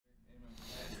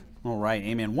All right,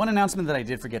 amen. One announcement that I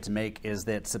did forget to make is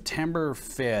that September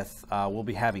 5th, we'll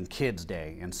be having Kids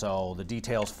Day. And so the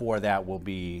details for that will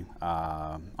be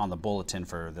on the bulletin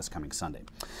for this coming Sunday.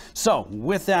 So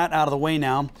with that out of the way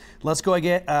now, let's go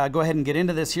ahead and get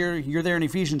into this here. You're there in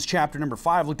Ephesians chapter number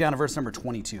 5. Look down at verse number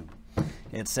 22.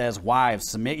 It says, "Wives,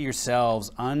 submit yourselves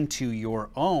unto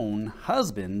your own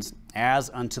husbands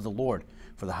as unto the Lord.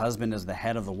 For the husband is the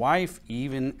head of the wife,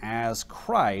 even as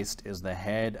Christ is the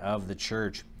head of the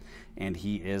church, and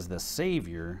he is the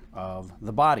Savior of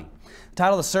the body." The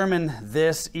title of the sermon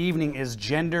this evening is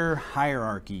Gender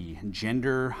Hierarchy.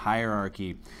 Gender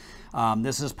Hierarchy.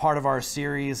 This is part of our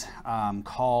series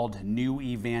called New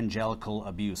Evangelical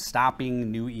Abuse,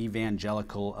 Stopping New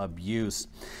Evangelical Abuse.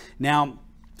 Now,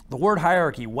 the word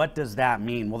hierarchy, what does that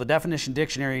mean? Well, the definition in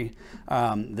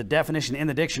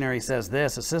the dictionary says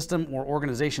this: a system or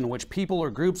organization in which people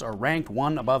or groups are ranked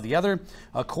one above the other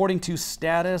according to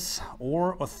status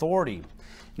or authority.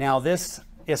 Now,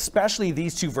 especially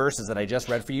these two verses that I just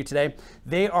read for you today,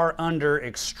 they are under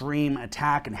extreme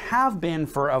attack and have been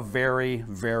for a very,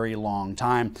 very long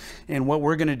time. And what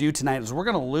we're going to do tonight is we're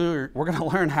going to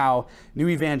learn how new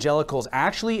evangelicals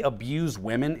actually abuse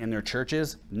women in their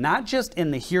churches, not just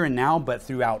in the here and now, but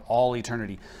throughout all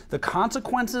eternity. The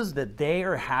consequences that they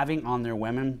are having on their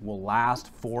women will last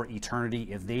for eternity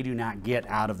if they do not get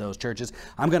out of those churches.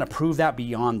 I'm going to prove that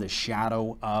beyond the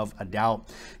shadow of a doubt.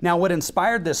 Now, what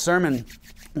inspired this sermon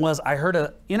was I heard an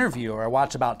interview, or I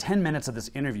watched about 10 minutes of this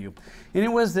interview, and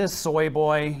it was this soy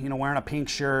boy, wearing a pink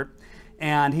shirt,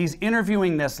 and he's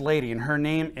interviewing this lady, and her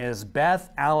name is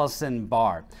Beth Allison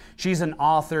Barr. She's an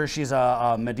author, she's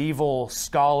a medieval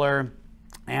scholar,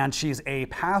 and she's a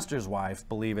pastor's wife,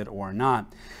 believe it or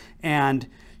not. And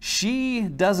she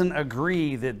doesn't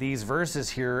agree that these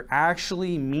verses here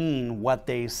actually mean what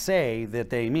they say that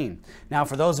they mean. Now,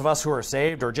 for those of us who are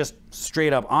saved or just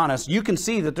straight up honest, you can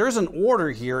see that there's an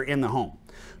order here in the home.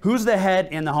 Who's the head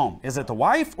in the home? Is it the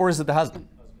wife or is it the husband?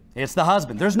 It's the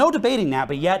husband. There's no debating that,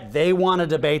 but yet they want to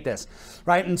debate this,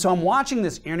 right? And so I'm watching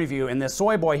this interview, and this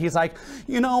soy boy, he's like,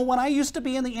 when I used to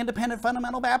be in the Independent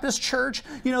Fundamental Baptist Church,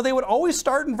 they would always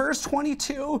start in verse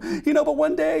 22, but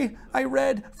one day I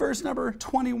read verse number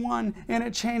 21, and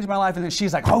it changed my life. And then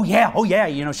she's like, oh yeah,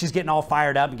 she's getting all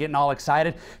fired up and getting all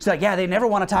excited. She's like, yeah, they never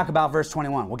want to talk about verse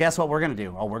 21. Well, guess what we're going to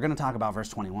do? Oh, we're going to talk about verse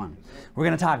 21. We're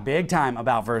going to talk big time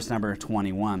about verse number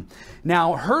 21.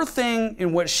 Now, her thing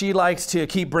and what she likes to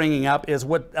keep bringing up is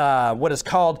what is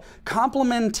called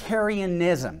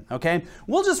complementarianism, okay?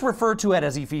 We'll just refer to it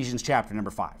as Ephesians chapter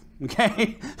number 5,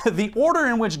 okay? The order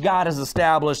in which God has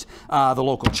established the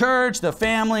local church, the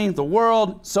family, the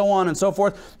world, so on and so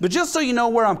forth. But just so you know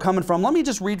where I'm coming from, let me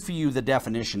just read for you the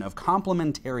definition of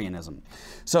complementarianism.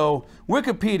 So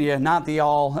Wikipedia, not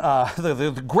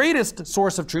the greatest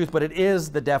source of truth, but it is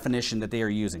the definition that they are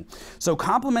using. So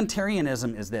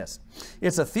complementarianism is this: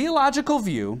 it's a theological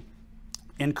view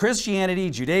in Christianity,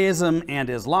 Judaism, and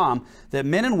Islam that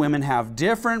men and women have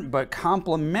different but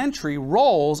complementary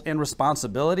roles and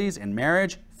responsibilities in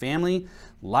marriage, family,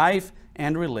 life,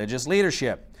 and religious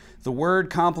leadership. The word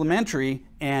complementary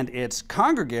and its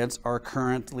congregants are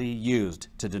currently used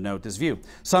to denote this view.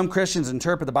 Some Christians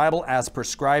interpret the Bible as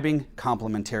prescribing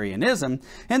complementarianism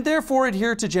and therefore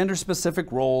adhere to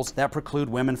gender-specific roles that preclude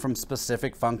women from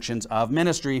specific functions of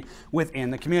ministry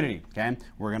within the community. Okay,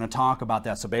 we're going to talk about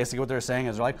that. So basically what they're saying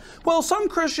is they're like, well, some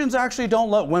Christians actually don't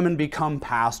let women become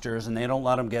pastors and they don't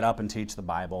let them get up and teach the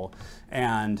Bible.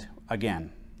 And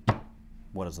again,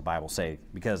 what does the Bible say?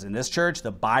 Because in this church,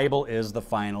 the Bible is the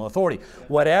final authority.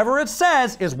 Whatever it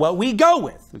says is what we go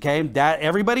with, okay? That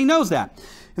everybody knows that.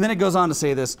 And then it goes on to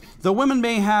say this: though women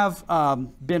may have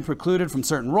been precluded from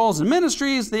certain roles and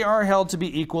ministries, they are held to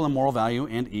be equal in moral value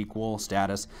and equal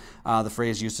status. The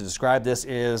phrase used to describe this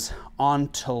is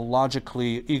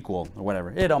ontologically equal, or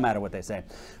whatever. It don't matter what they say,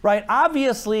 right?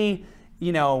 Obviously,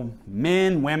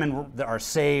 men, women are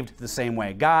saved the same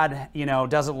way. God,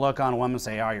 doesn't look on a woman and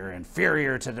say, oh, you're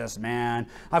inferior to this man.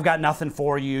 I've got nothing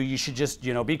for you. You should just,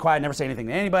 be quiet, never say anything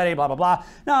to anybody, blah, blah, blah.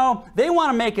 No, they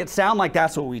want to make it sound like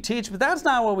that's what we teach, but that's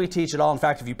not what we teach at all. In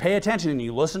fact, if you pay attention and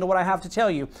you listen to what I have to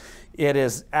tell you, it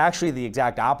is actually the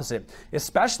exact opposite,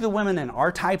 especially the women in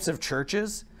our types of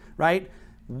churches, right?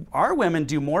 Our women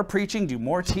do more preaching, do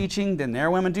more teaching than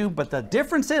their women do, but the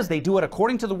difference is they do it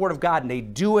according to the Word of God, and they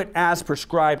do it as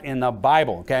prescribed in the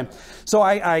Bible, okay? So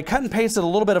I cut and pasted a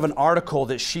little bit of an article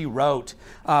that she wrote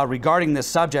regarding this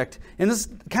subject, and this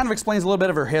kind of explains a little bit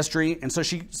of her history. And so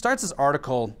she starts this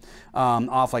article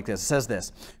off like this. It says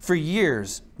this: for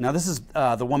years, Now, this is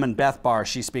the woman Beth Barr.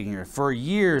 She's speaking here. For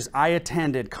years, I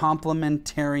attended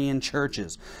complementarian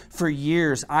churches. For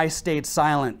years, I stayed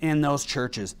silent in those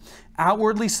churches,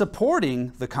 outwardly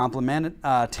supporting the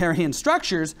complementarian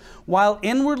structures while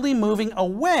inwardly moving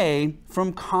away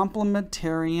from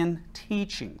complementarian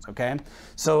teachings, okay?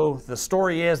 So the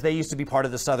story is they used to be part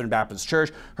of the Southern Baptist Church.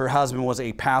 Her husband was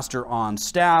a pastor on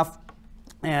staff.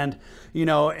 And, you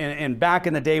know, and back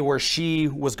in the day where she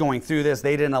was going through this,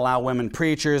 they didn't allow women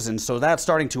preachers. And so that's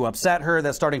starting to upset her.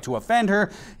 That's starting to offend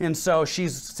her. And so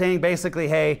she's saying basically,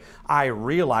 hey, I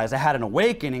realized I had an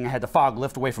awakening. I had the fog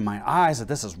lift away from my eyes that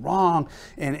this is wrong.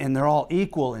 And they're all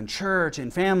equal in church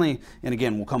and family. And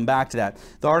again, we'll come back to that.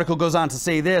 The article goes on to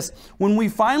say this: when we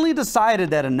finally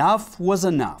decided that enough was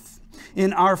enough,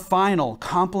 in our final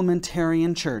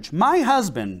complementarian church, my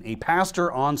husband, a pastor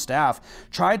on staff,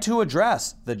 tried to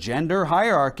address the gender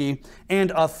hierarchy and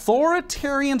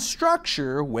authoritarian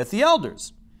structure with the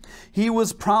elders. He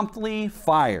was promptly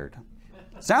fired.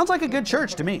 Sounds like a good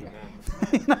church to me.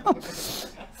 You know?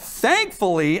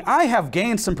 Thankfully, I have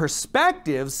gained some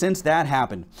perspective since that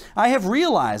happened. I have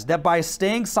realized that by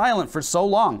staying silent for so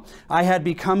long, I had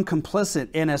become complicit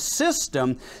in a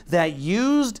system that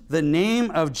used the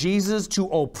name of Jesus to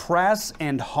oppress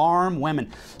and harm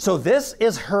women. So this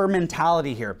is her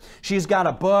mentality here. She's got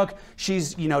a book.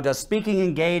 She's, does speaking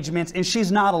engagements, and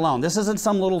she's not alone. This isn't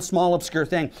some little small obscure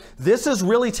thing. This is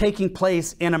really taking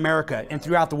place in America and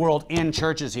throughout the world in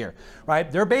churches here,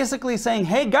 right? They're basically saying,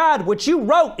 hey, God, what you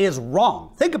wrote is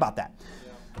wrong. Think about that.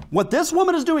 What this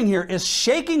woman is doing here is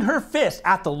shaking her fist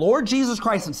at the Lord Jesus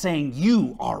Christ and saying,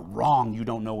 you are wrong. You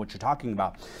don't know what you're talking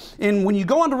about. And when you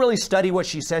go on to really study what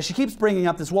she says, she keeps bringing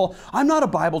up this, well, I'm not a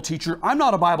Bible teacher. I'm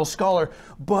not a Bible scholar,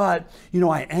 but,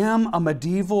 I am a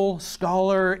medieval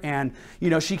scholar. And,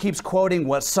 she keeps quoting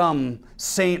what some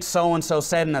saint so-and-so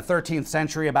said in the 13th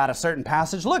century about a certain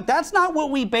passage. Look, that's not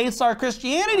what we base our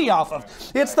Christianity off of.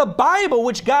 It's the Bible,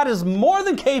 which God is more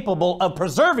than capable of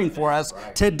preserving for us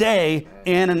today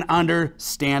in an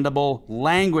understandable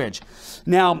language.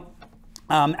 Now,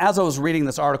 as I was reading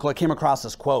this article, I came across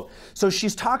this quote. So she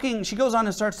goes on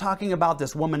and starts talking about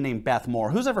this woman named Beth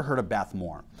Moore. Who's ever heard of Beth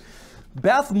Moore?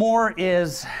 Beth Moore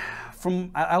is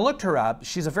I looked her up.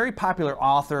 She's a very popular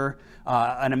author,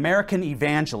 an American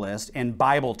evangelist and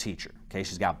Bible teacher. Okay,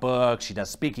 she's got books, she does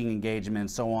speaking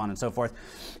engagements, so on and so forth.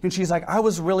 And she's like, I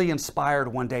was really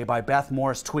inspired one day by Beth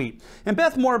Moore's tweet. And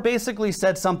Beth Moore basically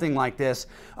said something like this,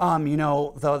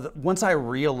 once I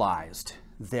realized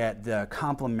that the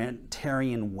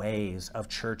complementarian ways of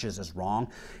churches is wrong,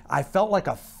 I felt like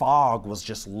a fog was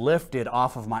just lifted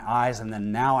off of my eyes, and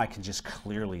then now I can just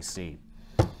clearly see.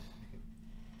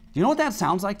 Do you know what that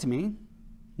sounds like to me?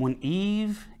 When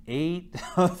Eve ate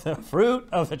the fruit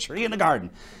of the tree in the garden,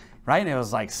 right? And it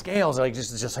was like scales, like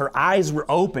just her eyes were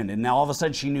opened, and now all of a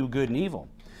sudden she knew good and evil.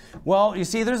 Well, you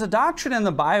see, there's a doctrine in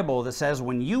the Bible that says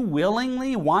when you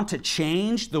willingly want to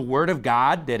change the Word of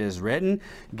God that is written,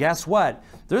 guess what?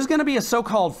 There's going to be a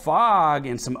so-called fog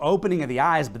and some opening of the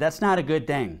eyes, but that's not a good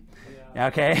thing.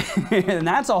 Okay, and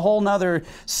that's a whole nother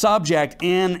subject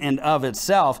in and of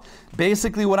itself.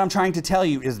 Basically, what I'm trying to tell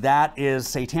you is that is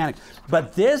satanic.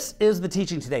 But this is the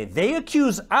teaching today. They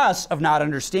accuse us of not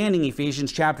understanding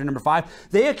Ephesians chapter number 5.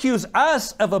 They accuse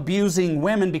us of abusing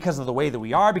women because of the way that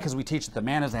we are, because we teach that the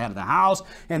man is the head of the house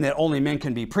and that only men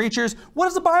can be preachers. What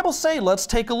does the Bible say? Let's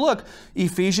take a look.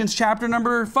 Ephesians chapter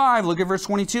number 5, look at verse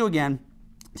 22 again.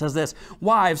 It says this,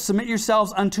 wives, submit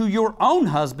yourselves unto your own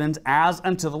husbands as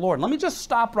unto the Lord. Let me just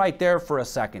stop right there for a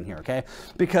second here, okay?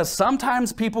 Because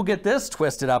sometimes people get this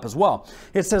twisted up as well.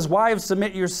 It says, wives,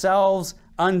 submit yourselves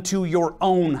unto your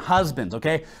own husbands,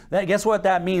 okay? Guess what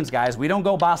that means, guys? We don't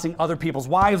go bossing other people's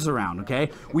wives around, okay?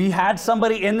 We had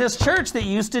somebody in this church that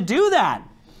used to do that,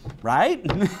 right?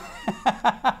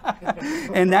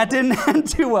 And that didn't end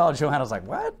too well. Joanna's like,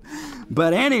 what?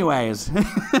 But anyways,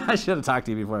 I should have talked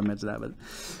to you before I mentioned that,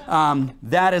 but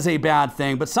that is a bad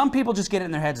thing. But some people just get it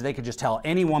in their heads they could just tell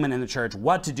any woman in the church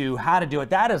what to do, how to do it.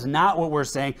 That is not what we're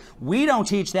saying. We don't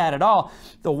teach that at all.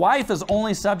 The wife is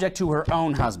only subject to her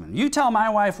own husband. You tell my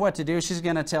wife what to do, she's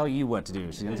going to tell you what to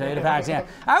do. She's going to tell you to pack your hand.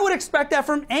 I would expect that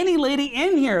from any lady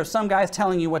in here. If some guy's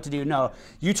telling you what to do, no,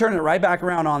 you turn it right back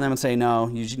around on them and say, no,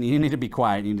 you need to be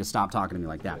quiet. You need to stop talking to me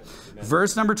like that.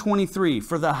 Verse number 23,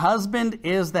 for the husband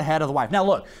is the head of the wife. Now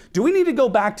look, do we need to go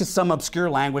back to some obscure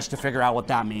language to figure out what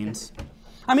that means?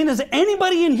 I mean, is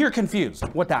anybody in here confused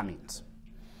what that means?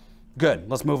 Good,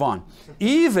 let's move on.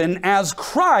 Even as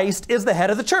Christ is the head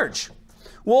of the church.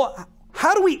 Well,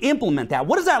 how do we implement that?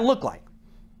 What does that look like?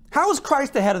 How is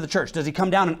Christ the head of the church? Does he come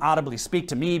down and audibly speak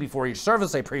to me before each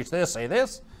service, say, preach this, say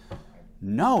this?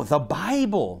 No, the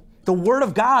Bible The Word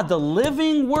of God, the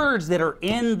living words that are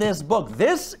in this book.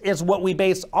 This is what we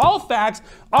base all facts,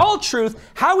 all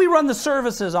truth, how we run the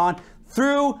services on,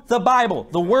 through the Bible,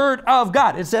 the Word of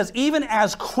God. It says, even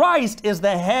as Christ is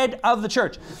the head of the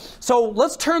church. So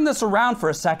let's turn this around for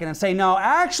a second and say, no,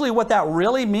 actually what that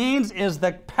really means is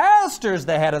the pastor's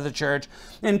the head of the church,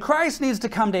 and Christ needs to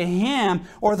come to him,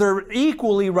 or they're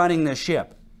equally running the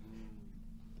ship.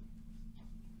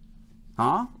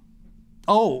 Huh?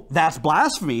 Oh, that's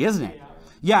blasphemy, isn't it?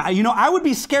 Yeah, you know, I would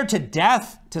be scared to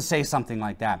death to say something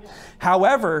like that.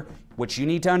 However, what you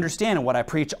need to understand, and what I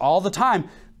preach all the time,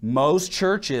 most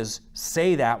churches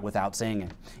say that without saying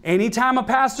it. Anytime a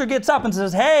pastor gets up and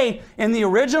says, hey, in the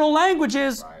original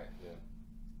languages,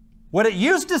 what it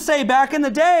used to say back in the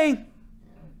day,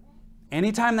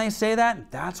 anytime they say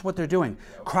that, that's what they're doing.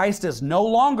 Christ is no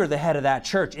longer the head of that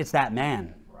church. It's that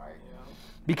man.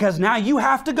 Because now you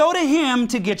have to go to him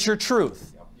to get your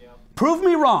truth. Prove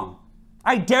me wrong.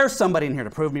 I dare somebody in here to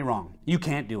prove me wrong. You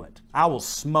can't do it. I will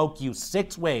smoke you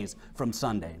 6 ways from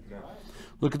Sunday.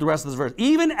 Look at the rest of this verse.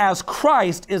 Even as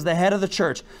Christ is the head of the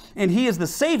church, and he is the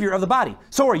Savior of the body.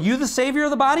 So are you the Savior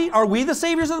of the body? Are we the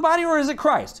Saviors of the body, or is it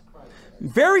Christ?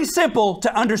 Very simple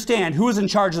to understand who is in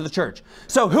charge of the church.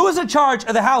 So who is in charge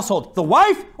of the household? The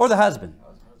wife or the husband?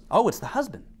 Oh, it's the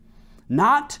husband.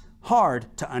 Not hard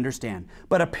to understand.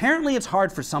 But apparently it's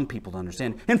hard for some people to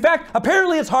understand. In fact,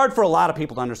 apparently it's hard for a lot of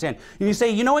people to understand. And you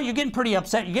say, you know what, you're getting pretty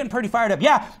upset. You're getting pretty fired up.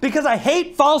 Yeah, because I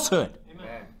hate falsehood.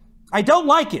 Amen. I don't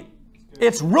like it.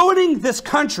 It's ruining this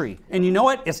country. And you know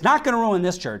what? It's not going to ruin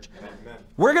this church. Amen.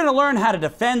 We're going to learn how to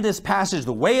defend this passage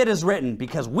the way it is written,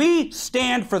 because we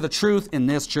stand for the truth in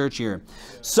this church here.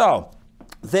 So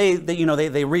they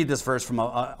read this verse from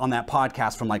on that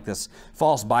podcast from like this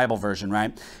false Bible version,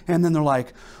 right? And then they're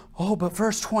like, oh, but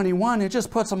verse 21, it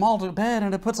just puts them all to bed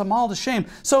and it puts them all to shame.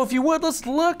 So if you would, let's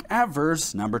look at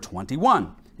verse number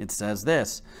 21. It says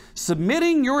this,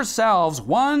 submitting yourselves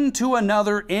one to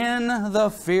another in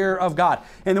the fear of God.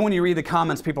 And then when you read the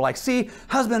comments, people are like, see,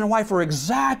 husband and wife are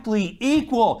exactly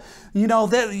equal.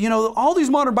 All these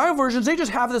modern Bible versions, they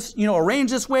just have this,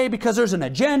 arranged this way because there's an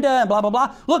agenda and blah, blah,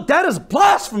 blah. Look, that is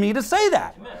blasphemy to say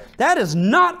that. That is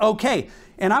not okay.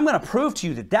 And I'm going to prove to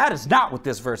you that that is not what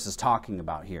this verse is talking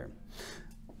about here.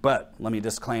 But let me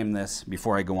disclaim this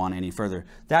before I go on any further.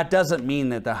 That doesn't mean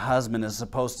that the husband is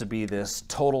supposed to be this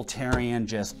totalitarian,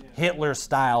 just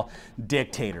Hitler-style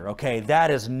dictator, okay? That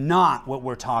is not what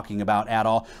we're talking about at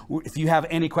all. If you have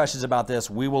any questions about this,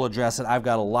 we will address it. I've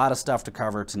got a lot of stuff to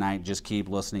cover tonight. Just keep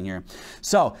listening here.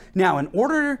 So now, in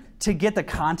order to get the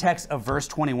context of verse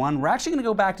 21, we're actually going to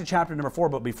go back to chapter number 4.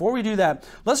 But before we do that,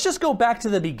 let's just go back to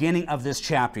the beginning of this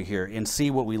chapter here and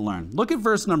see what we learn. Look at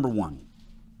verse number 1.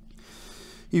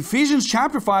 Ephesians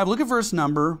chapter 5, look at verse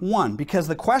number 1, because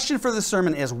the question for the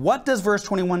sermon is, what does verse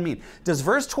 21 mean? Does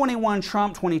verse 21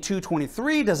 trump 22,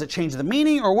 23? Does it change the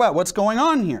meaning or what? What's going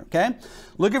on here, okay?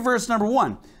 Look at verse number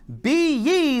 1. Be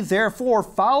ye therefore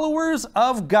followers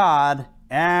of God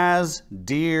as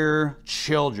dear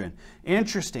children.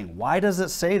 Interesting. Why does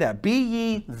it say that? Be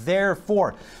ye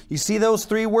therefore. You see those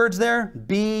 3 words there?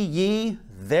 Be ye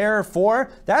therefore.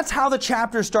 That's how the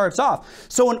chapter starts off.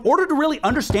 So in order to really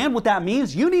understand what that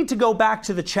means, you need to go back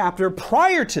to the chapter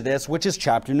prior to this, which is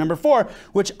chapter number 4,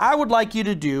 which I would like you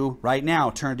to do right now.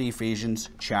 Turn to Ephesians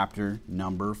chapter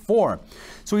number 4.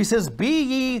 So he says, be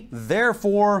ye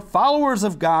therefore followers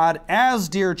of God as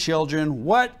dear children.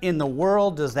 What in the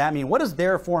world does that mean? What does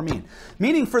therefore mean?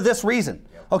 Meaning for this reason.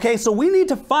 Okay, so we need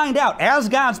to find out as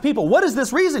God's people, what is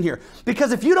this reason here?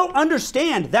 Because if you don't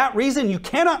understand that reason, you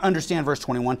cannot understand verse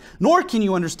 21, nor can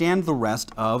you understand the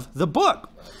rest of the book.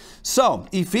 So,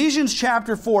 Ephesians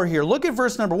chapter 4 here, look at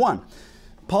verse number 1.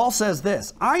 Paul says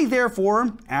this, I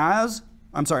therefore,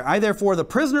 the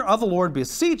prisoner of the Lord,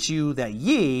 beseech you that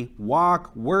ye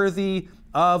walk worthy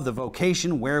of the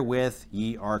vocation wherewith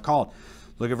ye are called.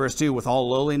 Look at verse 2, with all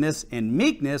lowliness and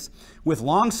meekness, with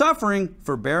long suffering,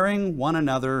 forbearing one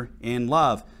another in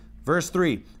love. Verse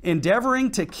 3,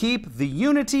 endeavoring to keep the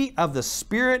unity of the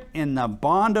Spirit in the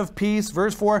bond of peace.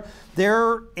 Verse 4,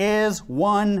 there is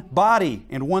one body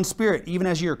and one Spirit, even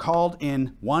as you are called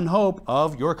in one hope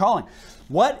of your calling.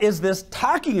 What is this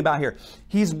talking about here?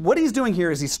 What he's doing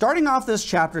here is he's starting off this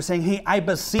chapter saying, hey, I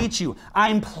beseech you,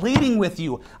 I'm pleading with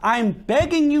you, I'm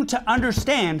begging you to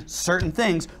understand certain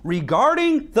things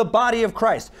regarding the body of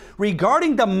Christ,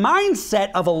 regarding the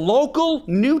mindset of a local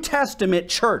New Testament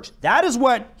church. That is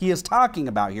what he is talking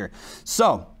about here.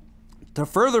 So, To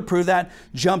further prove that,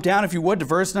 jump down, if you would, to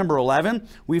verse number 11.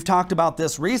 We've talked about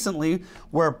this recently,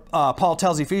 where Paul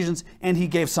tells Ephesians, and he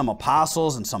gave some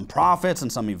apostles and some prophets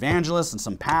and some evangelists and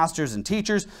some pastors and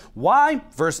teachers. Why?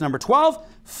 Verse number 12,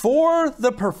 for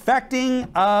the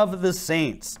perfecting of the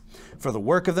saints, for the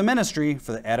work of the ministry,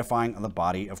 for the edifying of the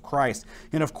body of Christ.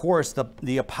 And of course,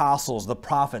 the apostles, the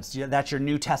prophets, that's your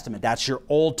New Testament. That's your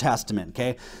Old Testament,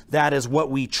 okay? That is what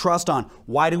we trust on.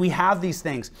 Why do we have these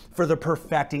things? For the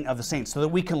perfecting of the saints, so that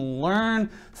we can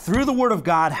learn through the Word of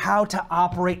God how to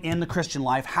operate in the Christian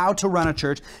life, how to run a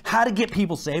church, how to get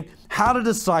people saved, how to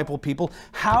disciple people,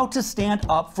 how to stand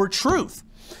up for truth.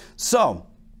 So,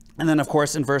 and then, of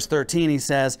course, in verse 13, he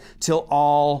says, till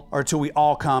we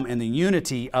all come in the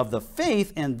unity of the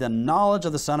faith and the knowledge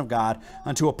of the Son of God,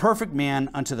 unto a perfect man,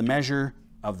 unto the measure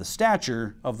of the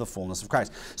stature of the fullness of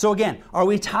Christ. So again, are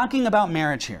we talking about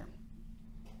marriage here?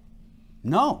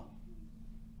 No.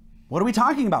 What are we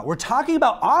talking about? We're talking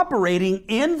about operating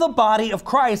in the body of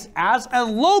Christ as a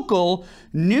local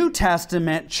New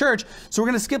Testament church. So we're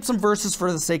going to skip some verses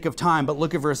for the sake of time, but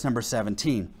look at verse number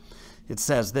 17. It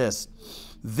says this,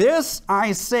 this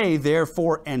I say,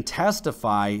 therefore, and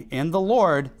testify in the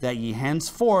Lord, that ye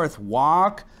henceforth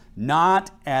walk not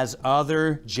as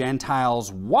other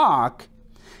Gentiles walk,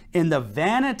 in the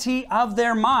vanity of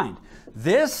their mind.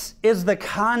 This is the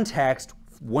context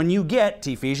when you get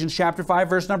to Ephesians chapter 5,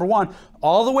 verse number 1,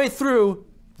 all the way through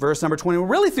verse number 20,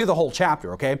 really through the whole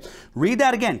chapter, okay? Read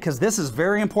that again, because this is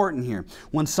very important here.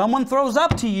 When someone throws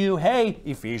up to you, hey,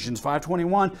 Ephesians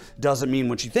 5:21 doesn't mean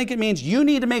what you think it means, you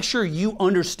need to make sure you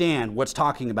understand what's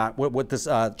talking about, what this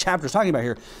chapter is talking about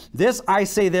here. This I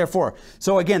say therefore.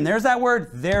 So again, there's that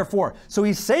word, therefore. So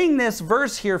he's saying this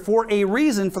verse here for a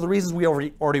reason, for the reasons we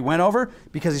already went over,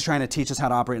 because he's trying to teach us how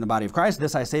to operate in the body of Christ.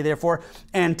 This I say therefore,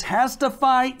 and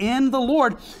testify in the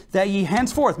Lord, that ye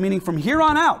henceforth, meaning from here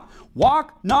on out,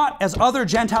 walk not as other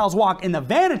Gentiles walk, in the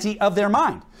vanity of their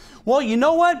mind. Well, you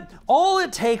know what? All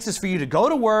it takes is for you to go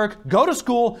to work, go to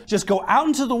school, just go out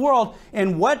into the world,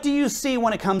 and what do you see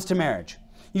when it comes to marriage?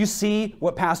 You see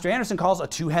what Pastor Anderson calls a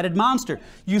two-headed monster.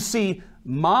 You see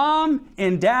mom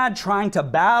and dad trying to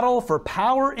battle for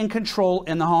power and control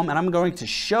in the home, and I'm going to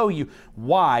show you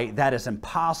why that is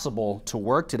impossible to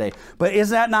work today. But is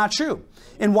that not true?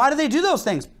 And why do they do those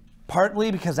things?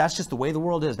 Partly because that's just the way the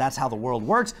world is. That's how the world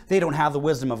works. They don't have the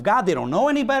wisdom of God. They don't know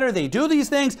any better. They do these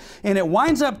things, and it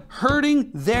winds up hurting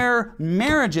their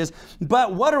marriages.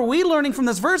 But what are we learning from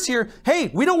this verse here? Hey,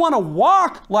 we don't want to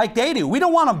walk like they do. We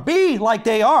don't want to be like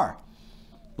they are.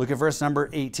 Look at verse number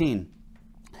 18.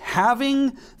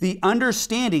 Having the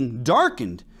understanding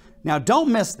darkened. Now, don't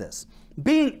miss this.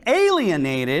 Being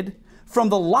alienated from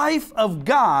the life of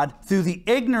God through the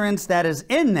ignorance that is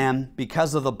in them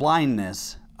because of the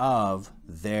blindness of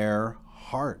their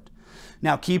heart.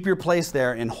 Now keep your place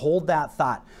there and hold that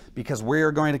thought, because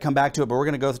we're going to come back to it, but we're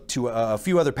going to go to a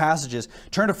few other passages.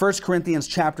 Turn to 1 Corinthians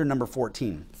chapter number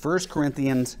 14. 1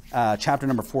 Corinthians chapter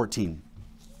number 14.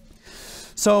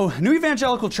 So New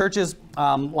Evangelical churches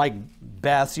like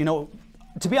Beth's, you know,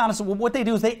 to be honest, what they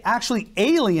do is they actually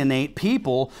alienate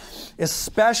people,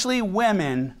 especially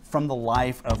women, from the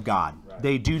life of God. Right.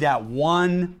 They do that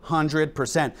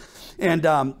 100%. And,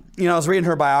 you know, I was reading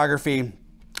her biography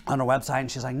on her website, and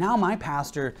she's like, now my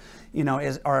pastor, you know,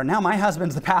 now my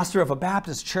husband's the pastor of a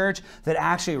Baptist church that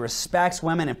actually respects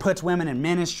women and puts women in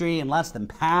ministry and lets them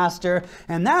pastor.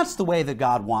 And that's the way that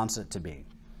God wants it to be.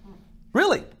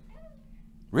 Really?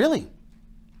 Really?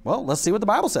 Well, let's see what the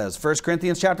Bible says. 1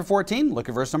 Corinthians chapter 14, look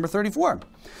at verse number 34.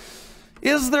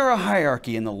 Is there a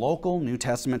hierarchy in the local New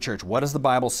Testament church? What does the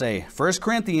Bible say? 1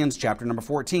 Corinthians chapter number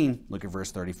 14, look at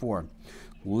verse 34.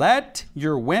 Let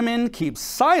your women keep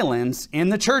silence in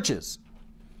the churches,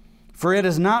 for it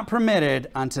is not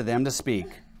permitted unto them to speak,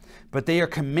 but they are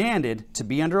commanded to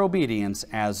be under obedience,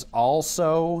 as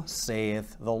also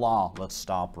saith the law. Let's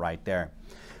stop right there.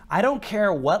 I don't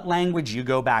care what language you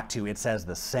go back to, it says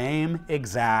the same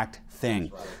exact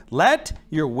thing. Let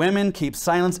your women keep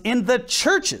silence in the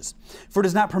churches, for it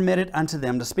is not permitted unto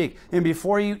them to speak. And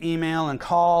before you email and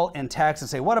call and text and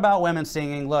say, what about women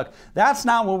singing? Look, that's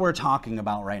not what we're talking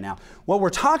about right now. What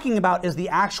we're talking about is the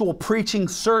actual preaching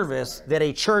service that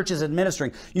a church is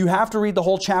administering. You have to read the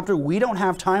whole chapter. We don't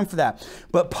have time for that.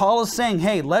 But Paul is saying,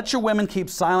 hey, let your women keep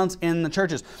silence in the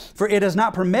churches, for it is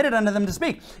not permitted unto them to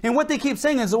speak. And what they keep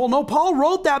saying is, well, no, Paul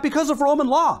wrote that because of Roman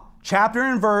law. Chapter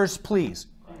and verse, please.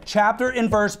 Chapter and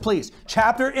verse, please.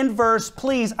 Chapter and verse,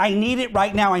 please. I need it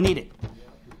right now. I need it.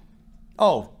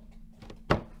 Oh,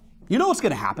 you know what's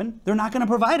going to happen? They're not going to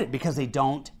provide it because they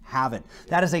don't have it.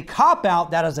 That is a cop-out.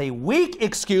 That is a weak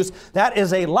excuse. That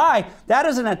is a lie. That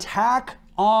is an attack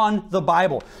on the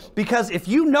Bible. Because if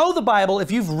you know the Bible,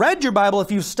 if you've read your Bible,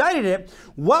 if you've studied it,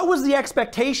 what was the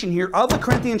expectation here of the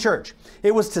Corinthian church?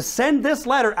 It was to send this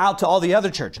letter out to all the other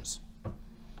churches.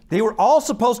 They were all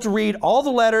supposed to read all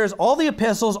the letters, all the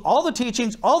epistles, all the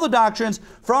teachings, all the doctrines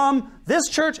from this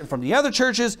church and from the other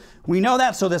churches. We know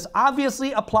that. So this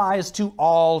obviously applies to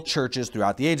all churches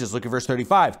throughout the ages. Look at verse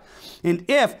 35. And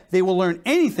if they will learn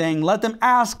anything, let them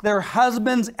ask their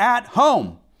husbands at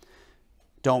home.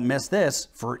 Don't miss this,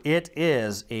 for it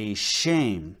is a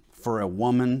shame for a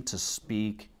woman to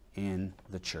speak in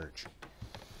the church.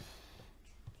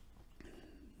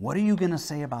 What are you going to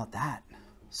say about that,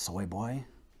 soy boy?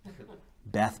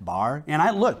 Beth Barr. And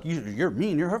you're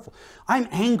mean, you're hurtful. I'm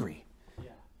angry.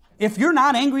 Yeah. If you're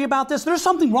not angry about this, there's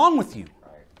something wrong with you.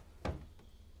 Right.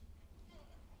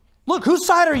 Look, whose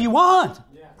side are you on?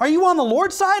 Yeah. Are you on the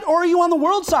Lord's side or are you on the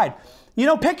world's side?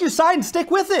 Pick your side and stick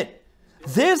with it.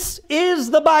 This is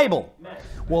the Bible.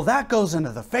 Well, that goes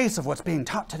into the face of what's being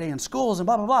taught today in schools and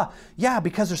blah, blah, blah. Yeah,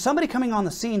 because there's somebody coming on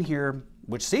the scene here,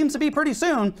 which seems to be pretty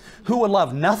soon, who would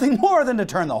love nothing more than to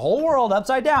turn the whole world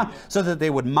upside down so that they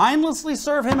would mindlessly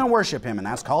serve him and worship him. And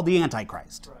that's called the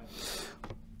Antichrist.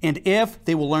 Right. And if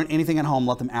they will learn anything at home,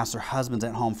 let them ask their husbands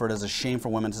at home, for it is a shame for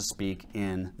women to speak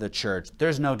in the church.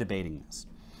 There's no debating this.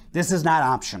 This is not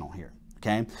optional here.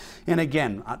 Okay. And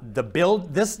again,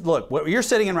 look, what you're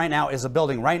sitting in right now is a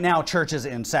building right now, church is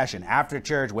in session. After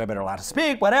church, women are allowed to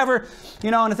speak, whatever,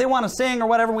 and if they want to sing or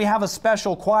whatever, we have a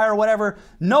special choir or whatever,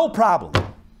 no problem.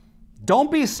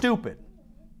 Don't be stupid.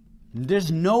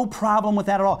 There's no problem with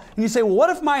that at all. And you say, well,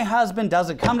 what if my husband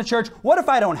doesn't come to church? What if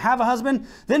I don't have a husband?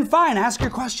 Then fine, ask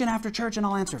your question after church and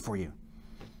I'll answer it for you.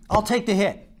 I'll take the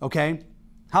hit. Okay.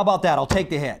 How about that? I'll take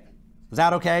the hit. Is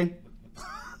that okay?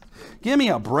 Give me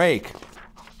a break.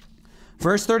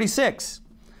 Verse 36,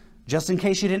 just in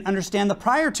case you didn't understand the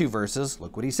prior two verses,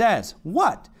 look what he says.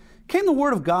 What? Came the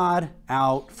word of God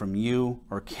out from you,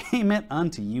 or came it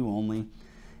unto you only?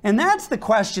 And that's the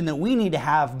question that we need to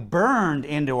have burned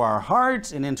into our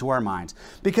hearts and into our minds.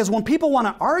 Because when people want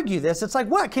to argue this, it's like,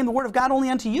 what? Came the word of God only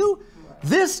unto you?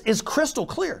 This is crystal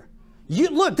clear.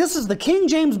 Look, this is the King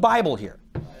James Bible here.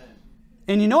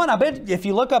 And you know what? I bet if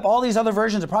you look up all these other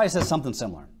versions, it probably says something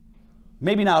similar.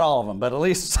 Maybe not all of them, but at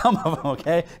least some of them,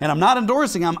 okay? And I'm not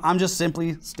endorsing them. I'm just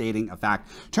simply stating a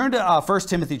fact. Turn to 1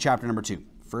 Timothy chapter number 2.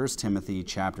 1 Timothy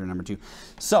chapter number 2.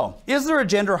 So, is there a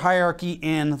gender hierarchy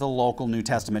in the local New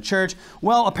Testament church?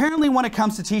 Well, apparently when it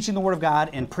comes to teaching the Word of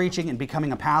God and preaching and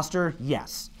becoming a pastor,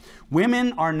 yes.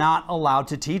 Women are not allowed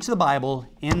to teach the Bible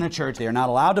in the church. They are not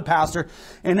allowed to pastor.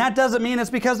 And that doesn't mean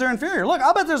it's because they're inferior. Look,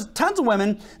 I'll bet there's tons of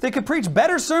women that could preach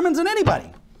better sermons than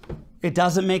anybody. It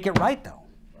doesn't make it right, though.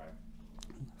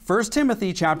 1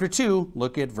 Timothy chapter 2,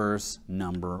 look at verse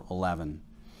number 11.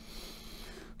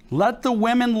 Let the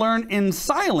women learn in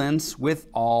silence with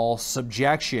all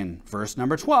subjection. Verse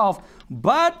number 12.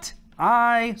 But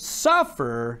I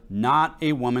suffer not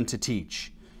a woman to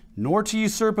teach, nor to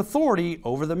usurp authority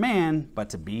over the man, but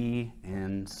to be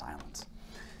in silence.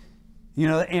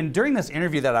 And during this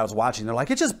interview that I was watching, they're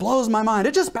like, it just blows my mind.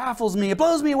 It just baffles me. It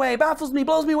blows me away, baffles me,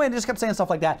 blows me away. And they just kept saying stuff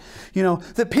like that,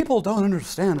 that people don't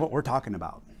understand what we're talking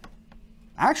about.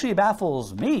 Actually, it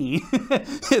baffles me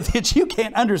that you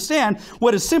can't understand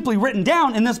what is simply written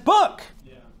down in this book.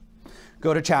 Yeah.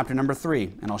 Go to chapter number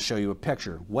 3, and I'll show you a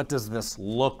picture. What does this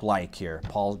look like here?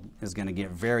 Paul is going to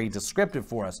get very descriptive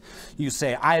for us. You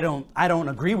say, I don't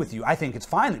agree with you. I think it's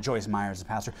fine that Joyce Meyer is a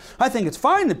pastor. I think it's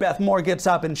fine that Beth Moore gets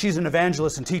up and she's an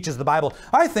evangelist and teaches the Bible.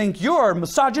 I think you're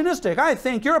misogynistic. I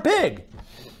think you're a pig.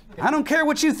 I don't care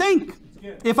what you think.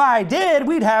 If I did,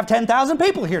 we'd have 10,000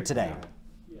 people here today.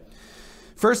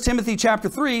 1 Timothy chapter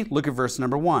 3, look at verse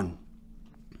number 1.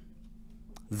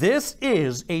 This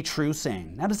is a true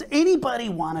saying. Now, does anybody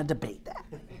want to debate that?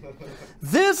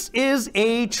 This is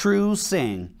a true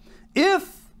saying.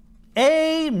 If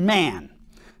a man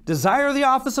desire the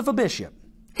office of a bishop,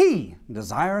 he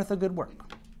desireth a good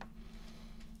work.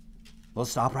 We'll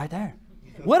stop right there.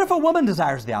 What if a woman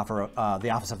desires the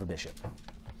office of a bishop?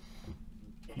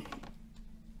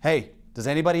 Hey, does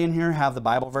anybody in here have the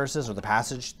Bible verses or the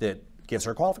passage that gives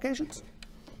her qualifications?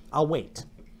 I'll wait.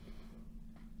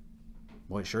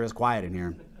 Boy, it sure is quiet in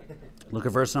here. Look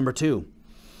at verse number 2.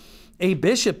 A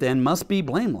bishop then must be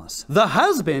blameless, the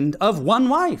husband of one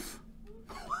wife.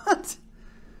 What?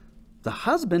 The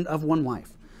husband of one wife.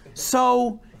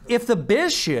 So if the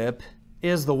bishop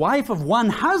is the wife of one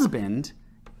husband,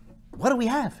 what do we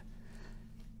have?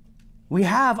 We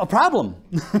have a problem.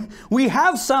 We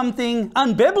have something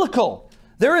unbiblical.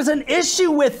 There is an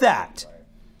issue with that.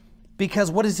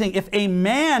 Because what is he saying? If a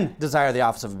man desire the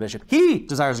office of a bishop, he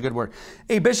desires a good word.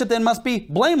 A bishop then must be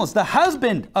blameless, the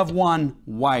husband of one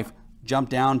wife. Jump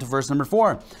down to verse number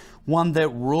 4. One that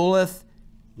ruleth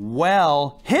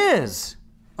well his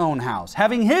own house,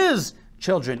 having his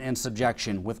children in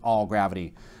subjection with all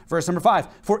gravity. Verse number 5.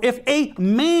 For if a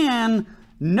man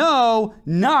know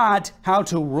not how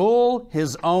to rule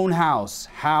his own house,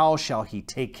 how shall he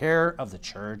take care of the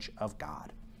church of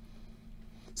God?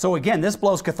 So again, this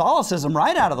blows Catholicism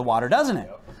right out of the water, doesn't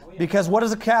it? Because what does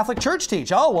the Catholic Church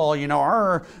teach? Oh, well, you know,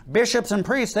 our bishops and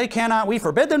priests, we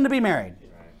forbid them to be married.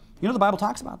 You know, the Bible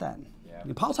talks about that.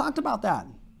 Paul talked about that.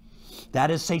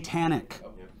 That is satanic.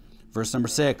 Verse number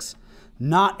 6.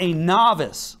 Not a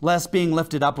novice, lest being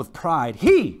lifted up with pride,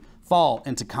 he fall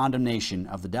into condemnation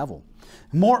of the devil.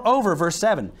 Moreover, verse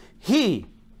 7, he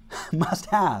must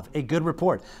have a good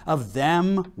report of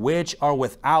them which are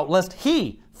without, lest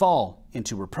he fall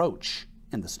into reproach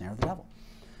in the snare of the devil.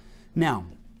 Now,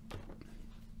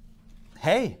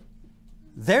 hey,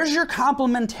 there's your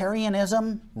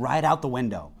complementarianism right out the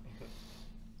window.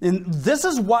 And this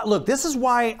is what, look, this is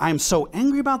why I'm so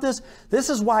angry about this. This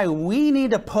is why we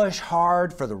need to push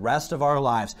hard for the rest of our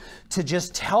lives to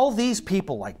just tell these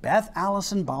people like Beth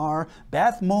Allison Barr,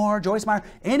 Beth Moore, Joyce Meyer,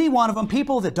 any one of them,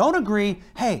 people that don't agree,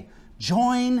 hey,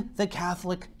 join the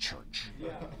Catholic Church. Yeah,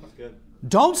 that's good.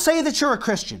 Don't say that you're a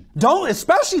Christian.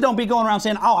 Especially don't be going around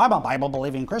saying, oh, I'm a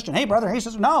Bible-believing Christian. Hey, brother, hey,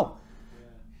 sister. No.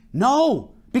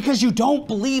 No, because you don't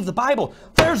believe the Bible.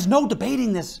 There's no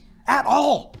debating this at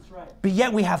all. But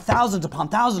yet we have thousands upon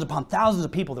thousands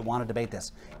of people that want to debate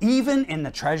this, even in the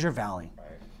Treasure Valley.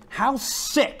 How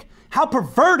sick, how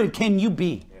perverted can you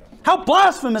be? How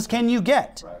blasphemous can you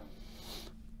get?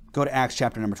 Go to Acts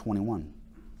chapter number 21.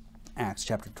 Acts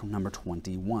chapter number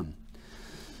 21.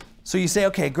 So you say,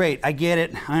 okay, great, I get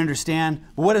it, I understand.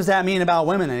 But what does that mean about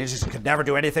women? They just could never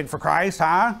do anything for Christ,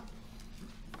 huh?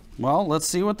 Well, let's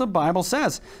see what the Bible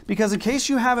says. Because in case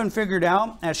you haven't figured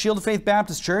out, at Shield of Faith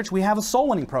Baptist Church, we have a soul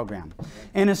winning program.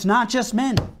 And it's not just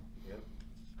men.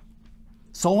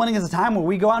 Soul winning is a time where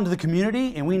we go out into the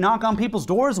community and we knock on people's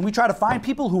doors and we try to find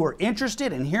people who are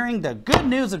interested in hearing the good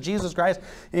news of Jesus Christ,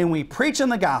 and we preach them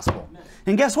the gospel.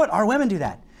 And guess what? Our women do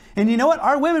that. And you know what?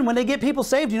 Our women, when they get people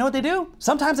saved, you know what they do?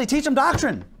 Sometimes they teach them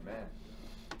doctrine.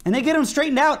 And they get them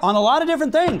straightened out on a lot of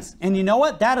different things. And you know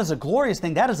what? That is a glorious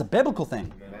thing. That is a biblical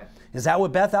thing. Is that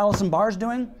what Beth Allison Barr is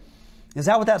doing? Is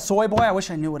that what that soy boy, I wish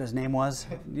I knew what his name was.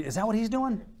 Is that what he's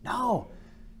doing? No.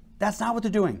 That's not what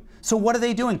they're doing. So what are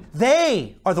they doing?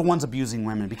 They are the ones abusing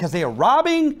women because they are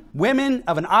robbing women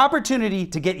of an opportunity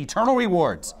to get eternal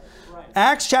rewards. Right.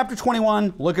 Acts chapter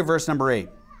 21, look at verse number 8.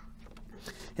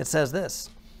 It says this.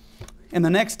 And the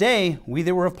next day, we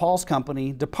that were of Paul's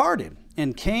company departed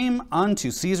and came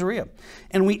unto Caesarea.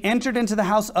 And we entered into the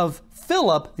house of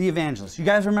Philip the evangelist. You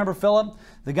guys remember Philip?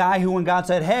 The guy who, when God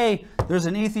said, hey, there's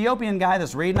an Ethiopian guy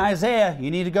that's reading Isaiah.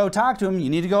 You need to go talk to him. You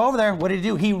need to go over there. What did he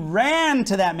do? He ran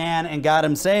to that man and got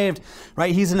him saved.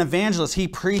 Right? He's an evangelist. He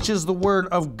preaches the word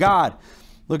of God.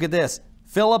 Look at this.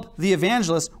 Philip the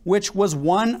evangelist, which was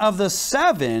one of the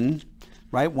 7,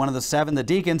 right? One of the 7, the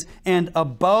deacons, and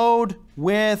abode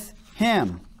with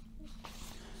him.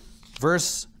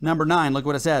 Verse number 9, look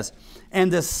what it says.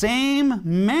 And the same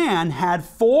man had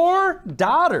 4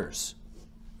 daughters,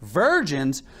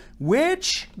 virgins,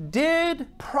 which did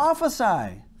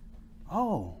prophesy.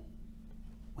 Oh,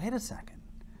 wait a second.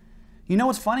 You know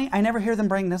what's funny? I never hear them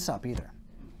bring this up either.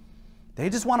 They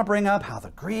just want to bring up how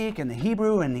the Greek and the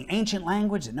Hebrew and the ancient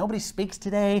language that nobody speaks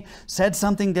today said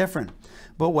something different.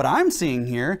 But what I'm seeing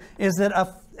here is that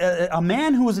a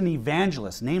man who was an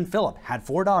evangelist named Philip had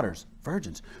 4 daughters,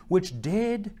 virgins, which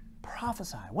did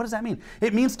prophesy. What does that mean?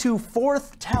 It means to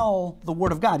foretell the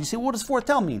word of God. You say, what does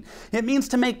foretell mean? It means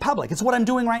to make public. It's what I'm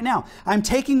doing right now. I'm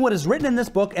taking what is written in this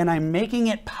book and I'm making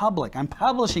it public. I'm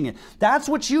publishing it. That's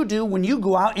what you do when you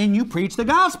go out and you preach the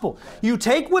gospel. You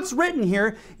take what's written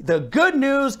here, the good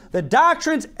news, the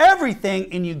doctrines,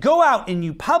 everything, and you go out and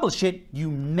you publish it.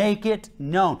 You make it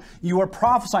known. You are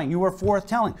prophesying. You are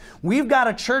foretelling. We've got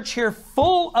a church here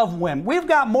full of women. We've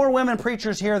got more women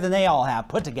preachers here than they all have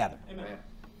put together. Amen.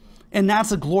 And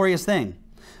that's a glorious thing.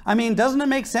 I mean, doesn't it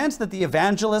make sense that the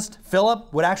evangelist,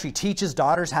 Philip, would actually teach his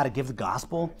daughters how to give the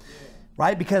gospel?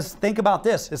 Right? Because think about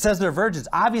this. It says they're virgins,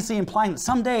 obviously implying that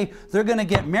someday they're going to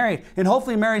get married and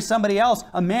hopefully marry somebody else,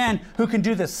 a man who can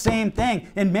do the same thing.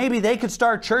 And maybe they could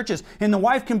start churches and the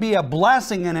wife can be a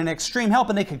blessing and an extreme help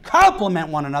and they could complement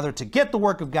one another to get the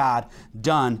work of God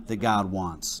done that God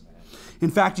wants.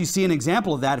 In fact, you see an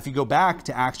example of that if you go back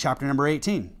to Acts chapter number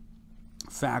 18.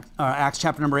 Acts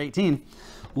chapter number 18,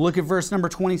 look at verse number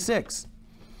 26.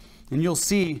 And you'll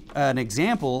see an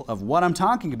example of what I'm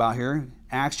talking about here.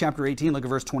 Acts chapter 18, look at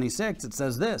verse 26. It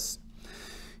says this.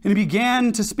 And he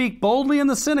began to speak boldly in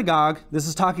the synagogue. This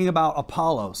is talking about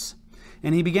Apollos.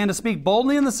 And he began to speak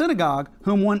boldly in the synagogue,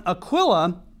 whom when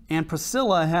Aquila and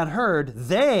Priscilla had heard,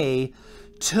 they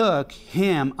took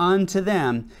him unto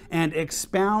them and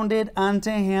expounded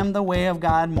unto him the way of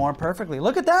God more perfectly.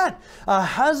 Look at that. A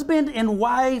husband and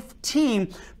wife team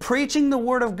preaching the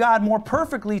word of God more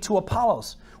perfectly to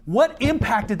Apollos. What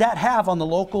impact did that have on the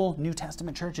local New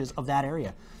Testament churches of that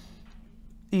area?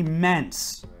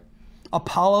 Immense.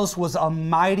 Apollos was a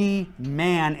mighty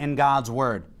man in God's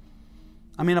word.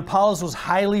 I mean, Apollos was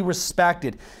highly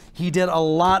respected. He did a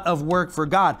lot of work for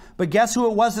God. But guess who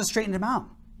it was that straightened him out?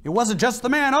 It wasn't just the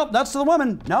man, oh, that's the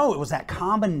woman. No, it was that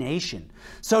combination.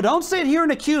 So don't sit here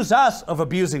and accuse us of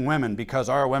abusing women because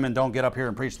our women don't get up here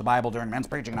and preach the Bible during men's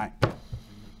preaching night.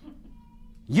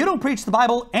 You don't preach the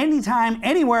Bible anytime,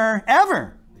 anywhere,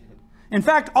 ever. In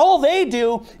fact, all they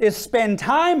do is spend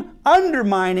time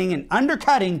undermining and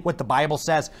undercutting what the Bible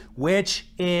says, which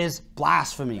is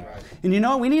blasphemy. And you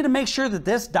know, we need to make sure that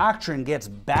this doctrine gets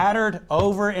battered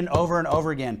over and over and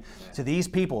over again to these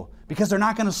people because they're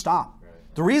not going to stop.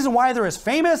 The reason why they're as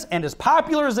famous and as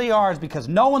popular as they are is because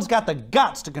no one's got the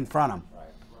guts to confront them.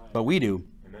 But we do.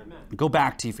 Go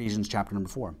back to Ephesians chapter number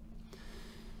 4.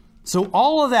 So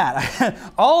all of that,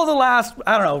 all of the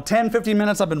last, 10, 15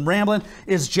 minutes I've been rambling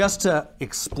is just to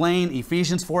explain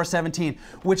Ephesians 4:17,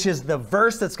 which is the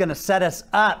verse that's going to set us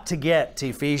up to get to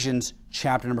Ephesians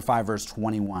chapter number 5, verse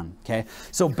 21. Okay.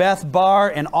 So Beth Barr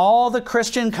and all the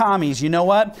Christian commies, you know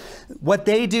what? What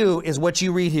they do is what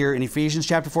you read here in Ephesians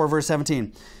chapter 4, verse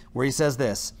 17, where he says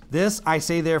this, "This I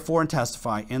say therefore and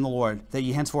testify in the Lord, that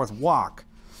ye henceforth walk,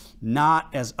 not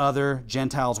as other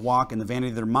Gentiles walk in the vanity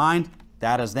of their mind."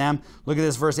 That is them. Look at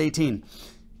this, verse 18.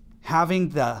 "Having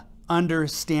the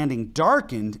understanding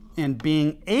darkened and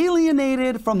being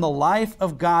alienated from the life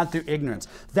of God through ignorance."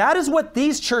 That is what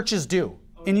these churches do.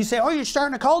 And you say, oh, you're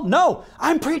starting a cult? No,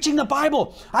 I'm preaching the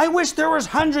Bible. I wish there was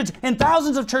hundreds and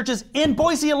thousands of churches in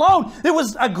Boise alone that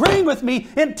was agreeing with me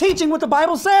and teaching what the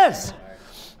Bible says.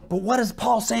 But what is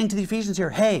Paul saying to the Ephesians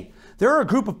here? Hey, there are a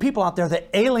group of people out there that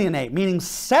alienate, meaning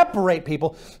separate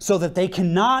people so that they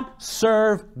cannot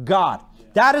serve God.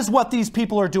 That is what these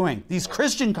people are doing. These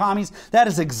Christian commies, that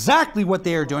is exactly what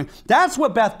they are doing. That's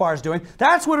what Beth Barr is doing.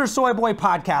 That's what her Soy Boy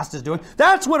podcast is doing.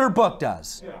 That's what her book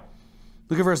does. Yeah.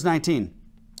 Look at verse 19.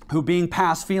 "Who being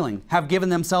past feeling have given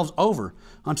themselves over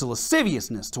unto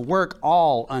lasciviousness to work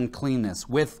all uncleanness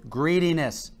with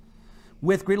greediness."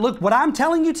 Look, what I'm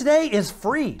telling you today is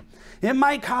free. It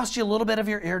might cost you a little bit of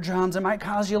your eardrums. It might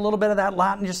cause you a little bit of that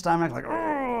lot in your stomach. Like,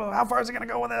 oh, how far is it going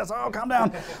to go with this? Oh, calm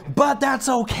down. But that's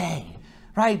okay.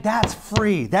 Right? That's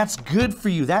free. That's good for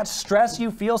you. That stress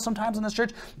you feel sometimes in this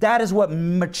church, that is what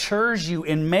matures you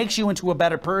and makes you into a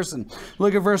better person.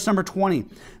 Look at verse number 20.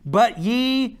 "But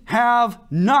ye have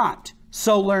not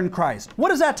so learned Christ." What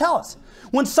does that tell us?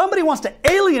 When somebody wants to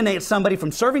alienate somebody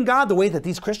from serving God the way that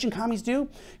these Christian commies do,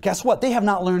 guess what? They have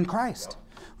not learned Christ.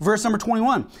 Verse number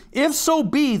 21. "If so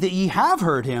be that ye have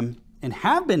heard him and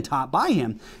have been taught by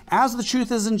him, as the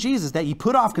truth is in Jesus, that ye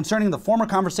put off concerning the former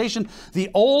conversation the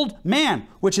old man,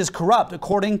 which is corrupt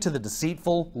according to the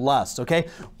deceitful lust." Okay,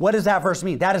 what does that verse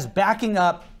mean? That is backing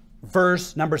up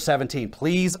verse number 17.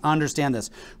 Please understand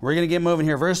this. We're going to get moving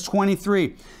here. Verse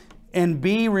 23, "And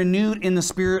be renewed in the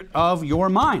spirit of your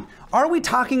mind." Are we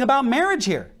talking about marriage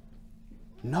here?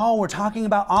 No, we're talking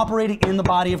about operating in the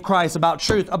body of Christ, about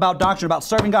truth, about doctrine, about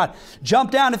serving God. Jump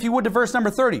down, if you would, to verse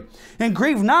number 30. "And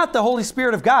grieve not the Holy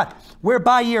Spirit of God,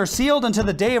 whereby ye are sealed unto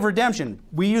the day of redemption."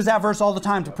 We use that verse all the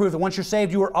time to prove that once you're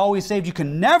saved, you are always saved. You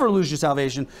can never lose your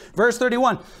salvation. Verse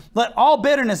 31, "Let all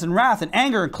bitterness and wrath and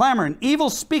anger and clamor and evil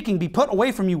speaking be put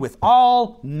away from you with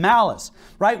all malice."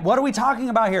 Right? What are we talking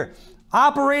about here?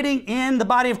 Operating in the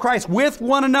body of Christ with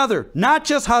one another, not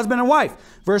just husband and wife.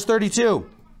 Verse 32.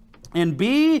 "And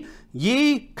be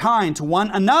ye kind to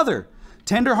one another,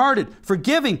 tenderhearted,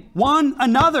 forgiving one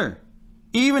another,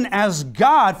 even as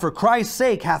God for Christ's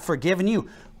sake hath forgiven you."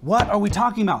 What are we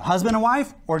talking about? Husband and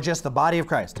wife, or just the body of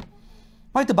Christ?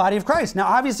 Right, the body of Christ. Now,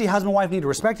 obviously, husband and wife need to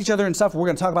respect each other and stuff. We're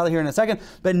going to talk about that here in a second.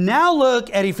 But now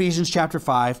look at Ephesians chapter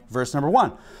 5, verse number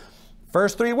 1.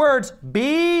 First three words,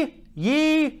 "Be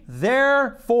ye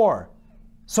therefore."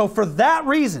 So for that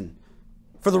reason,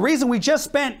 for the reason we just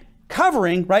spent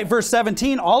covering, right, verse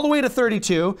 17 all the way to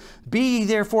 32, "Be ye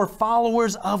therefore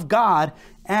followers of God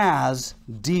as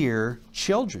dear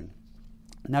children."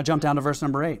 Now jump down to verse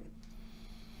number 8.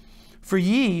 "For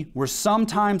ye were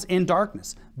sometimes in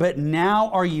darkness, but now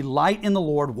are ye light in the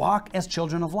Lord. Walk as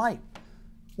children of light."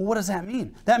 Well, what does that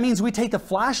mean? That means we take the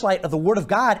flashlight of the Word of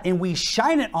God and we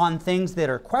shine it on things that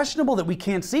are questionable, that we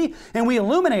can't see, and we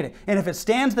illuminate it. And if it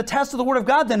stands the test of the Word of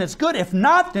God, then it's good. If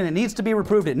not, then it needs to be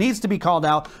reproved. It needs to be called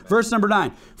out. Verse number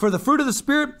 9, for the fruit of the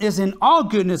Spirit is in all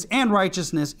goodness and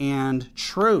righteousness and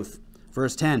truth.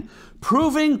 Verse 10,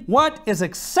 proving what is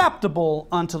acceptable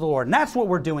unto the Lord. And that's what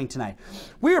we're doing tonight.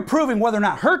 We are proving whether or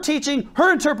not her teaching,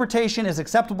 her interpretation is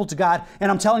acceptable to God.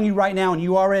 And I'm telling you right now, and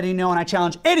you already know, and I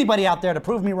challenge anybody out there to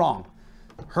prove me wrong.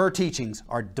 Her teachings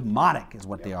are demonic is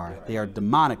what they are. They are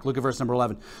demonic. Look at verse number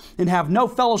 11. And have no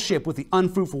fellowship with the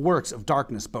unfruitful works of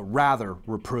darkness, but rather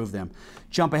reprove them.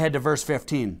 Jump ahead to verse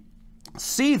 15.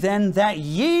 See then that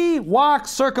ye walk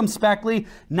circumspectly,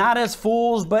 not as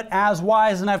fools, but as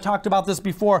wise. And I've talked about this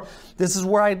before. This is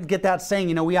where I get that saying,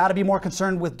 you know, we ought to be more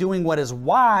concerned with doing what is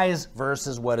wise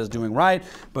versus what is doing right.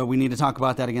 But we need to talk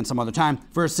about that again some other time.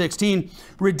 Verse 16,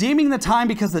 redeeming the time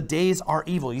because the days are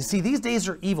evil. You see, these days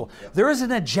are evil. There is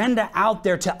an agenda out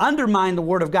there to undermine the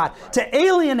Word of God, to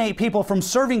alienate people from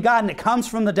serving God, and it comes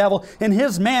from the devil, and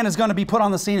his man is going to be put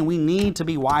on the scene, and we need to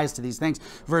be wise to these things.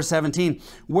 Verse 17,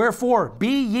 wherefore,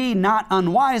 be ye not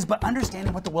unwise, but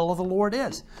understanding what the will of the Lord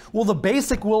is. Well, the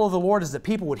basic will of the Lord is that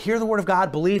people would hear the Word of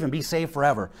God, believe, and be saved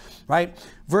forever, right?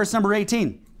 Verse number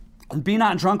 18, be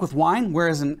not drunk with wine,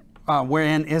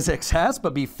 wherein is excess,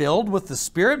 but be filled with the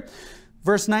Spirit.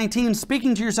 Verse 19,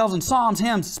 speaking to yourselves in psalms,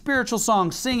 hymns, spiritual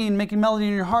songs, singing, making melody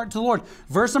in your heart to the Lord.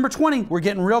 Verse number 20, we're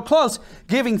getting real close.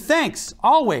 Giving thanks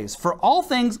always for all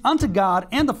things unto God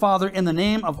and the Father in the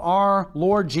name of our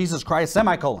Lord Jesus Christ,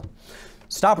 semicolon.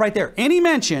 Stop right there. Any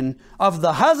mention of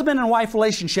the husband and wife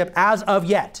relationship as of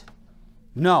yet?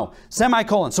 No.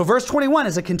 Semicolon. So verse 21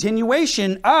 is a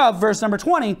continuation of verse number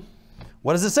 20.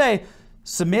 What does it say?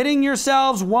 Submitting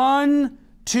yourselves one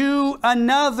to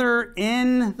another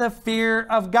in the fear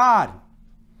of God.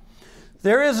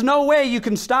 There is no way you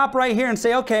can stop right here and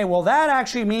say, okay, well, that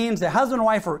actually means that husband and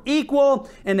wife are equal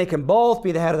and they can both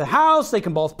be the head of the house, they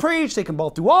can both preach, they can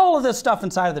both do all of this stuff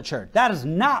inside of the church. That is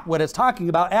not what it's talking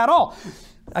about at all.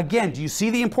 Again, do you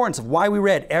see the importance of why we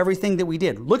read everything that we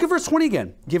did? Look at verse 20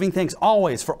 again. Giving thanks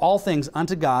always for all things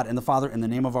unto God and the Father in the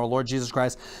name of our Lord Jesus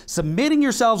Christ, submitting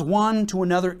yourselves one to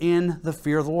another in the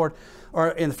fear of the Lord, or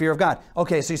in the fear of God.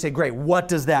 Okay, so you say, great, what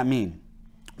does that mean?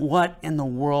 What in the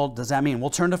world does that mean? We'll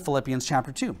turn to Philippians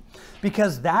chapter 2,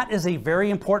 because that is a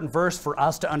very important verse for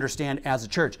us to understand as a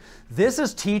church. This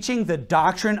is teaching the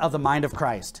doctrine of the mind of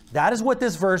Christ. That is what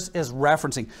this verse is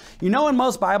referencing. You know, in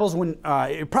most Bibles, when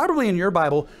probably in your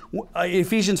Bible,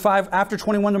 Ephesians 5, after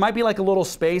 21, there might be like a little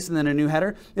space and then a new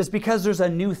header. It's because there's a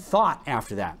new thought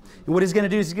after that. And what he's going to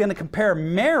do is he's going to compare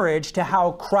marriage to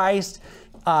how Christ's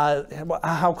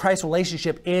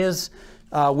relationship is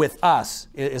with us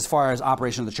as far as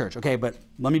operation of the church. Okay, but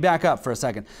let me back up for a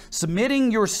second. Submitting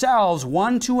yourselves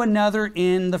one to another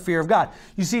in the fear of God.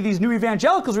 You see these new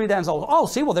evangelicals read that and say, oh,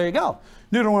 see, well, there you go.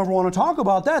 They don't ever want to talk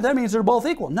about that. That means they're both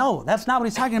equal. No, that's not what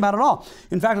he's talking about at all.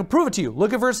 In fact, I'll prove it to you.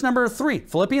 Look at verse number 3.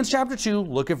 Philippians chapter 2,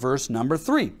 look at verse number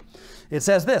 3. It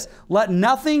says this, let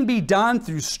nothing be done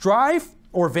through strife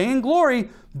or vainglory,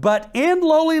 but in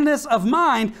lowliness of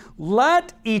mind,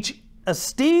 let each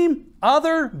esteem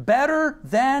other better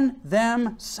than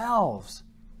themselves.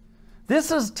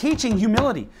 This is teaching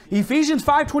humility. Ephesians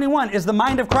 5:21 is the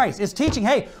mind of Christ. It's teaching,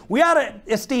 hey, we ought to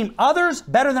esteem others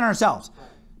better than ourselves.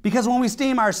 Because when we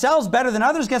esteem ourselves better than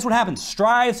others, guess what happens?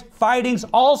 Strifes, fightings,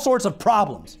 all sorts of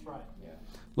problems.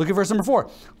 Look at verse number 4.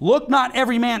 Look not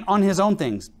every man on his own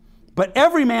things, but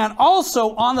every man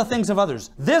also on the things of others.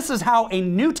 This is how a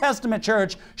New Testament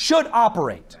church should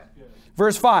operate.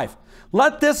 Verse 5.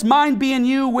 Let this mind be in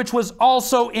you, which was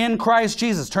also in Christ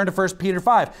Jesus. Turn to 1 Peter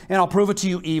 5, and I'll prove it to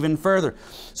you even further.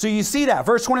 So you see that.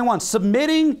 Verse 21,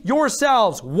 submitting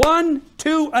yourselves one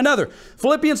to another.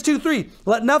 Philippians 2:3,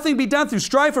 let nothing be done through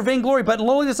strife or vainglory, but in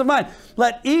lowliness of mind.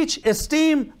 Let each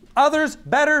esteem others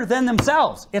better than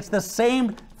themselves. It's the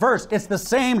same verse. It's the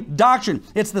same doctrine.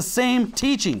 It's the same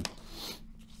teaching.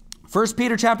 1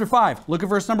 Peter chapter 5, look at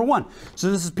verse number 1.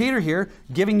 So this is Peter here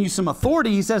giving you some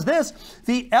authority. He says this,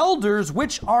 the elders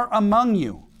which are among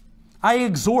you, I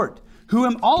exhort, who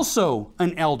am also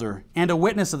an elder and a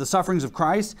witness of the sufferings of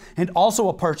Christ, and also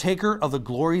a partaker of the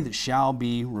glory that shall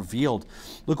be revealed.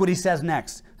 Look what he says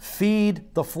next.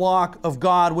 Feed the flock of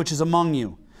God which is among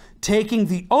you, taking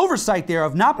the oversight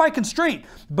thereof, not by constraint,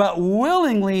 but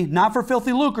willingly, not for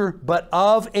filthy lucre, but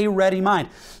of a ready mind.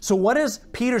 So what is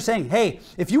Peter saying? Hey,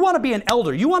 if you want to be an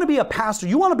elder, you want to be a pastor,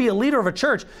 you want to be a leader of a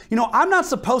church, you know, I'm not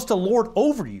supposed to lord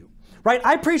over you. right?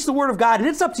 I preach the word of God, and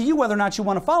it's up to you whether or not you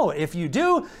want to follow it. If you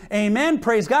do, amen,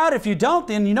 praise God. If you don't,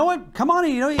 then you know what? Come on,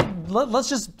 let's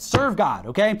just serve God,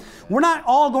 okay? We're not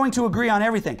all going to agree on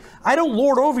everything. I don't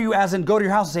lord over you as in go to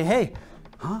your house and say, hey,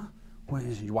 well,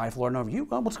 is your wife lording over you?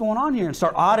 Well, what's going on here? And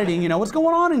start auditing, what's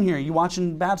going on in here? You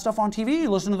watching bad stuff on TV? You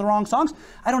listening to the wrong songs?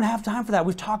 I don't have time for that.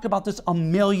 We've talked about this a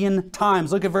million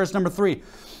times. Look at verse number 3.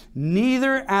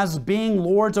 Neither as being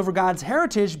lords over God's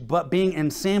heritage, but being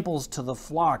ensamples to the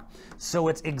flock. So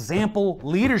it's example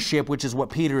leadership, which is what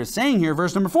Peter is saying here.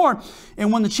 Verse number 4,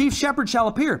 and when the chief shepherd shall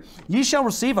appear, ye shall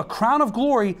receive a crown of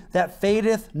glory that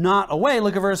fadeth not away.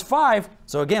 Look at verse 5.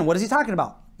 So again, what is he talking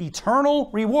about? Eternal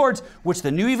rewards, which the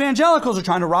new evangelicals are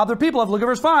trying to rob their people of. Look at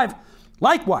verse 5.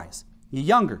 Likewise, ye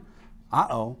younger,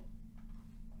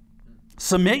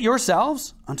 submit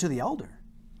yourselves unto the elder.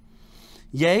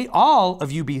 Yea, all of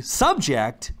you be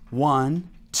subject one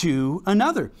to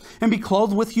another, and be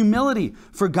clothed with humility.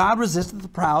 For God resisteth the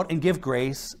proud, and give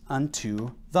grace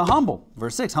unto the humble.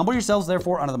 Verse 6, humble yourselves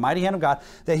therefore under the mighty hand of God,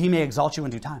 that he may exalt you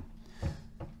in due time.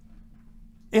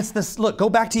 It's this, look, go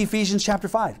back to Ephesians chapter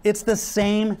 5. It's the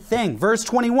same thing. Verse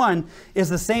 21 is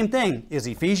the same thing as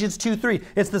Ephesians 2:3.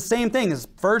 It's the same thing as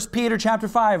 1 Peter chapter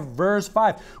 5, verse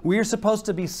 5. We are supposed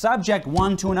to be subject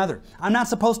one to another. I'm not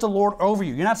supposed to lord over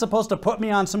you. You're not supposed to put me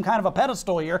on some kind of a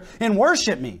pedestal here and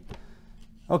worship me.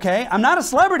 Okay? I'm not a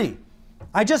celebrity.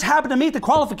 I just happened to meet the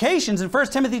qualifications in 1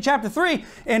 Timothy chapter 3,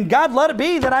 and God let it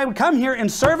be that I would come here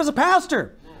and serve as a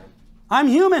pastor. I'm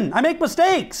human. I make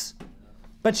mistakes.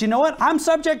 But you know what? I'm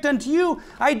subject unto you.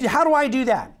 How do I do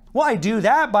that? Well, I do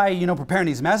that by, preparing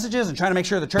these messages and trying to make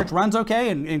sure the church runs okay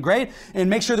and great, and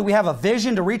make sure that we have a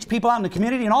vision to reach people out in the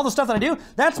community and all the stuff that I do.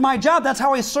 That's my job. That's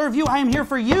how I serve you. I am here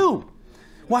for you.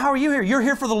 Well, how are you here? You're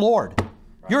here for the Lord.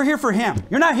 You're here for Him.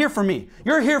 You're not here for me.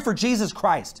 You're here for Jesus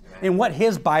Christ and what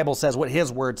His Bible says, what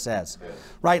His Word says.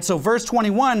 Right? So verse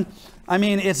 21,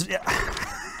 it's...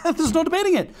 There's no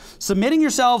debating it. Submitting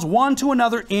yourselves one to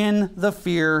another in the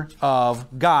fear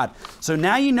of God. So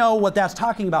now you know what that's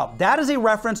talking about. That is a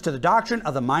reference to the doctrine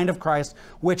of the mind of Christ,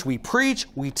 which we preach,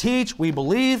 we teach, we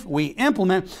believe, we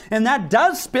implement, and that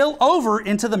does spill over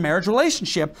into the marriage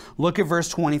relationship. Look at verse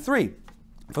 23.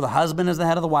 For the husband is the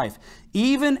head of the wife,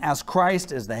 even as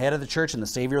Christ is the head of the church and the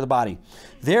Savior of the body.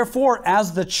 Therefore,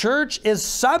 as the church is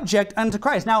subject unto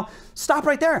Christ. Now, stop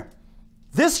right there.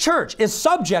 This church is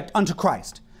subject unto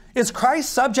Christ. Is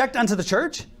Christ subject unto the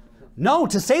church? No,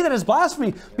 to say that is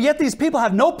blasphemy. But yet these people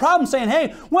have no problem saying,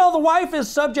 hey, well, the wife is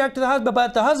subject to the husband,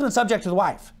 but the husband is subject to the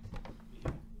wife.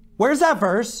 Where's that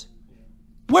verse?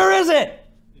 Where is it?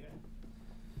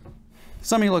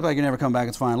 Some of you look like you never come back.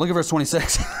 It's fine. Look at verse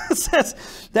 26. It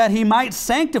says that he might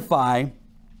sanctify.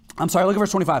 Look at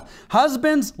verse 25.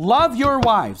 Husbands, love your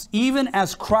wives, even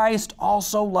as Christ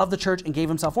also loved the church and gave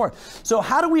himself for it. So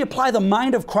how do we apply the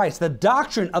mind of Christ, the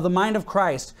doctrine of the mind of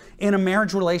Christ in a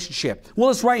marriage relationship?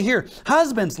 Well, it's right here.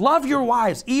 Husbands, love your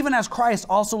wives, even as Christ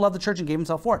also loved the church and gave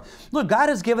himself for it. Look, God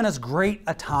has given us great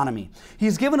autonomy.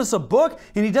 He's given us a book,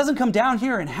 and he doesn't come down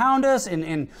here and hound us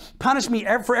and punish me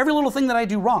for every little thing that I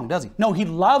do wrong, does he? No, he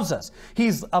loves us.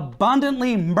 He's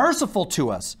abundantly merciful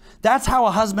to us. That's how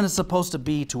a husband is supposed to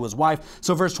be to his wife.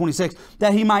 So verse 26,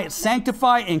 that he might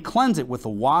sanctify and cleanse it with the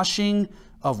washing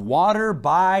of water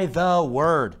by the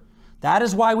word. That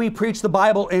is why we preach the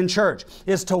Bible in church,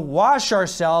 is to wash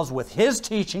ourselves with his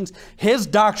teachings, his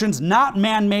doctrines, not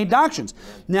man-made doctrines.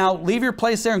 Now, leave your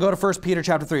place there and go to 1 Peter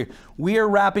chapter 3. We are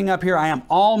wrapping up here. I am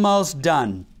almost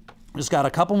done. Just got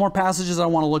a couple more passages I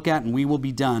want to look at, and we will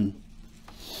be done.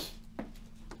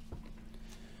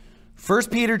 1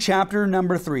 Peter chapter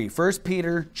number 3. 1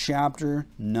 Peter chapter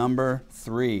number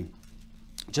 3.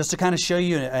 Just to kind of show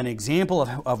you an example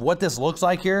of what this looks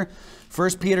like here.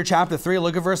 1 Peter chapter 3,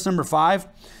 look at verse number 5.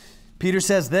 Peter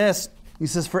says this. He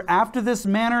says, for after this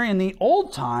manner in the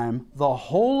old time, the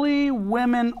holy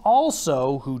women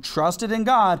also who trusted in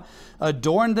God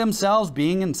adorned themselves,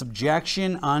 being in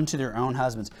subjection unto their own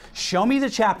husbands. Show me the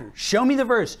chapter. Show me the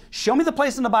verse. Show me the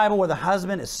place in the Bible where the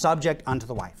husband is subject unto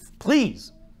the wife.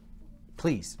 Please.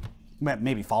 Please.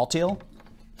 Maybe Faltiel?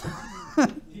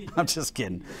 I'm just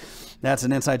kidding. That's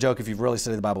an inside joke if you've really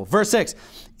studied the Bible. Verse 6,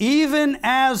 even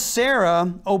as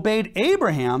Sarah obeyed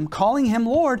Abraham, calling him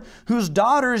Lord, whose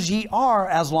daughters ye are,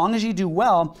 as long as ye do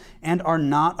well, and are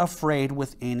not afraid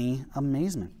with any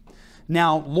amazement.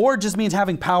 Now, Lord just means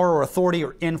having power or authority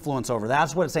or influence over.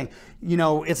 That's what it's saying.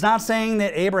 It's not saying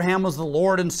that Abraham was the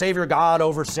Lord and Savior God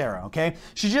over Sarah, okay?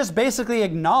 She just basically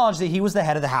acknowledged that he was the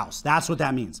head of the house. That's what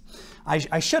that means.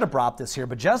 I should have brought this here,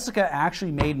 but Jessica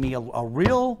actually made me a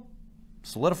real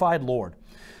solidified Lord.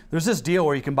 There's this deal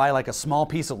where you can buy like a small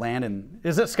piece of land, and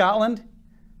is it Scotland?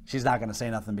 She's not going to say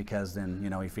nothing because then,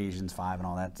 Ephesians 5 and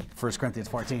all that, 1 Corinthians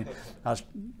 14.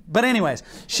 But anyways,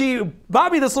 she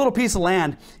bought me this little piece of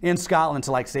land in Scotland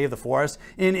to save the forest.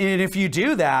 And if you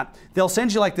do that, they'll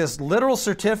send you this literal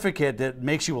certificate that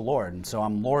makes you a lord. And so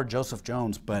I'm Lord Joseph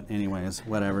Jones, but anyways,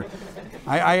 whatever.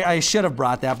 I should have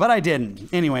brought that, but I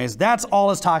didn't. Anyways, that's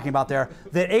all it's talking about there.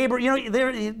 That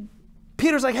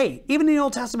Peter's like, hey, even in the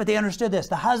Old Testament, they understood this.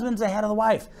 The husband's the head of the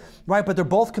wife, right? But they're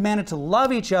both commanded to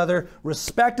love each other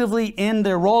respectively in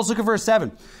their roles. Look at verse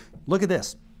 7. Look at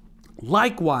this.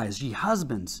 Likewise, ye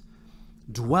husbands,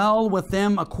 dwell with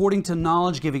them according to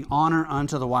knowledge, giving honor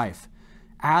unto the wife,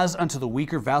 as unto the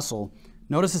weaker vessel.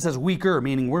 Notice it says weaker,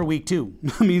 meaning we're weak too,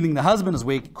 meaning the husband is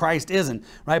weak, Christ isn't,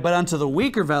 right? But unto the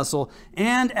weaker vessel,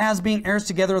 and as being heirs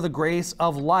together of the grace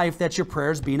of life, that your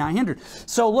prayers be not hindered.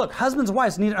 So look, husbands and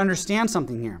wives need to understand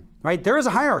something here, right? There is a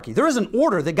hierarchy. There is an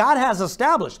order that God has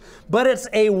established, but it's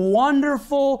a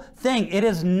wonderful thing. It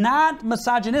is not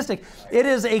misogynistic. It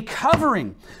is a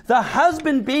covering. The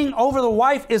husband being over the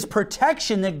wife is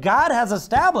protection that God has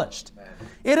established.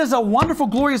 It is a wonderful,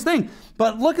 glorious thing.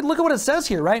 But look at what it says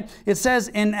here, right? It says,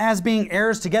 and as being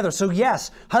heirs together. So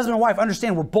yes, husband and wife,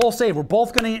 understand we're both saved. We're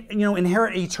both going to,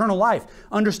 inherit eternal life.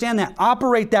 Understand that.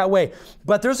 Operate that way.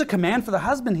 But there's a command for the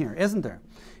husband here, isn't there?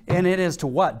 And it is to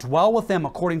what? Dwell with them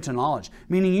according to knowledge.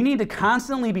 Meaning you need to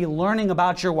constantly be learning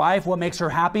about your wife, what makes her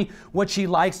happy, what she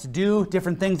likes to do,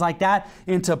 different things like that,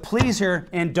 and to please her.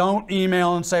 And don't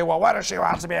email and say, well, what if she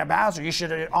wants to be a pastor? You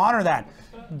should honor that.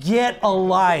 Get a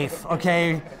life,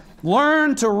 okay?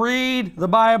 Learn to read the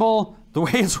Bible the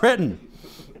way it's written.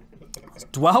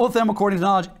 Dwell with them according to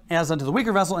knowledge, as unto the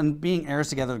weaker vessel, and being heirs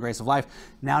together of the grace of life.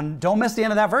 Now, don't miss the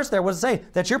end of that verse there. What does it say?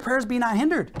 That your prayers be not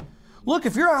hindered. Look,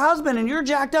 if you're a husband and you're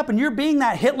jacked up and you're being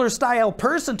that Hitler-style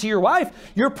person to your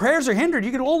wife, your prayers are hindered.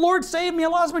 You can, oh, Lord, save me. I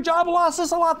lost my job. I lost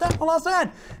this. I lost that. I lost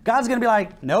that. God's going to be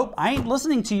like, nope, I ain't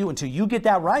listening to you until you get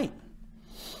that right.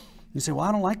 You say, well,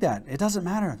 I don't like that. It doesn't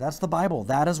matter. That's the Bible.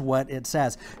 That is what it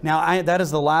says. Now, that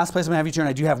is the last place I'm going to have you turn.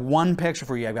 I do have one picture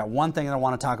for you. I've got one thing that I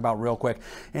want to talk about real quick.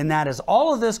 And that is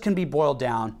all of this can be boiled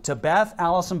down to Beth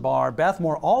Allison Barr, Beth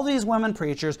Moore, all these women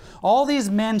preachers, all these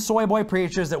men soy boy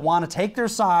preachers that want to take their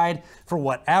side for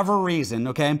whatever reason,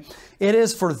 okay? It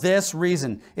is for this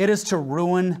reason. It is to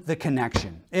ruin the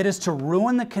connection. It is to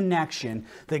ruin the connection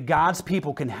that God's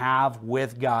people can have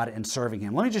with God and serving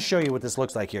Him. Let me just show you what this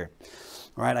looks like here.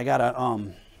 All right, I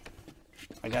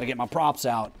gotta get my props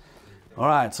out. All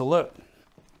right, so look,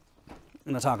 I'm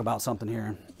gonna talk about something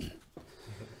here.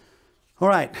 All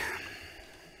right,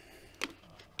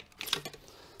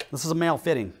 this is a male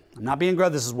fitting. I'm not being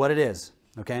gross. This is what it is.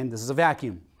 Okay, this is a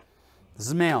vacuum. This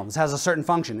is male. This has a certain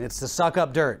function. It's to suck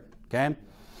up dirt. Okay,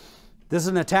 this is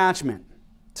an attachment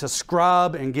to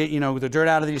scrub and get the dirt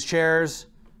out of these chairs,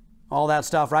 all that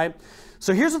stuff. Right.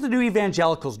 So here's what the new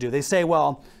evangelicals do. They say,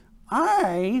 well,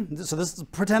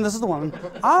 pretend this is the woman.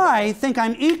 I think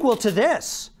I'm equal to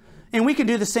this. And we can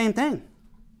do the same thing.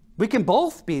 We can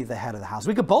both be the head of the house.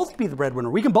 We can both be the breadwinner.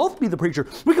 We can both be the preacher.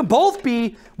 We can both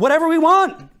be whatever we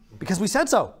want because we said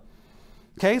so.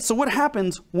 Okay, so what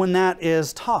happens when that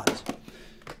is taught?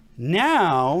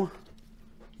 Now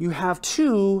you have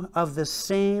two of the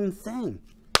same thing.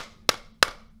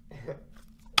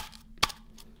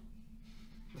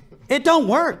 It don't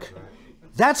work.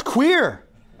 That's queer.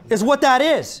 Is what that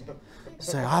is.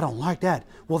 Say, I don't like that.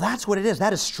 Well, that's what it is.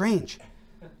 That is strange.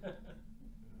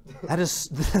 That is,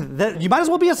 you might as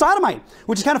well be a sodomite,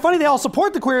 which is kind of funny. They all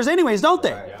support the queers anyways, don't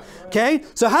they? Okay,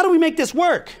 so how do we make this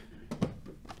work?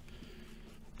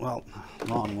 Well,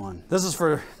 wrong one. This is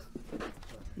for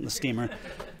the steamer.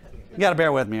 You got to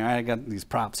bear with me, all right? I got these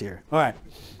props here. All right.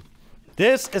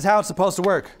 This is how it's supposed to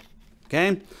work,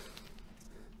 okay?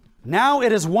 Now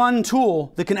it is one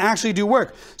tool that can actually do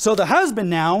work. So the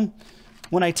husband now,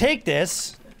 when I take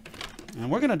this, and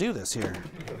we're going to do this here.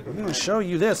 I'm going to show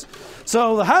you this.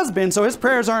 So the husband, so his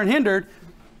prayers aren't hindered,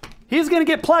 he's going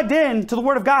to get plugged in to the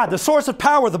Word of God, the source of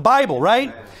power, the Bible,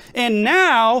 right? And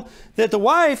now that the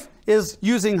wife is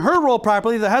using her role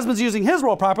properly, the husband's using his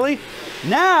role properly,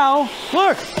 now,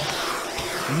 look,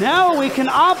 now we can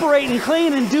operate and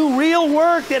clean and do real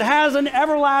work that has an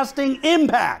everlasting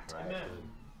impact.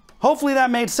 Hopefully that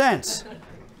made sense.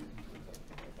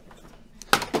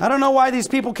 I don't know why these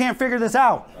people can't figure this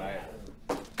out.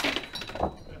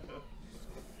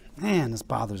 Man, this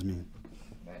bothers me.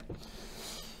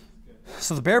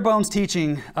 So the bare bones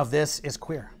teaching of this is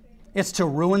queer. It's to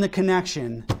ruin the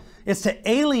connection. It's to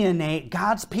alienate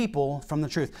God's people from the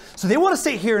truth. So they want to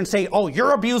sit here and say, oh,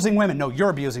 you're abusing women. No, you're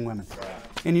abusing women.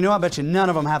 And you know, I bet you none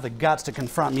of them have the guts to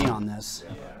confront me on this.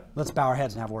 Let's bow our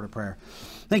heads and have a word of prayer.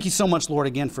 Thank you so much, Lord,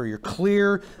 again, for your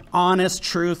clear, honest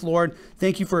truth, Lord.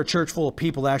 Thank you for a church full of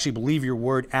people that actually believe your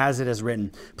word as it is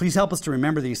written. Please help us to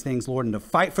remember these things, Lord, and to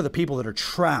fight for the people that are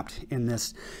trapped in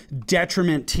this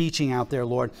detriment teaching out there,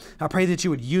 Lord. I pray that you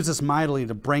would use us mightily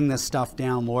to bring this stuff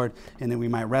down, Lord, and that we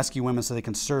might rescue women so they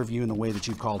can serve you in the way that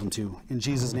you've called them to. In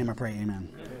Jesus' name I pray, amen.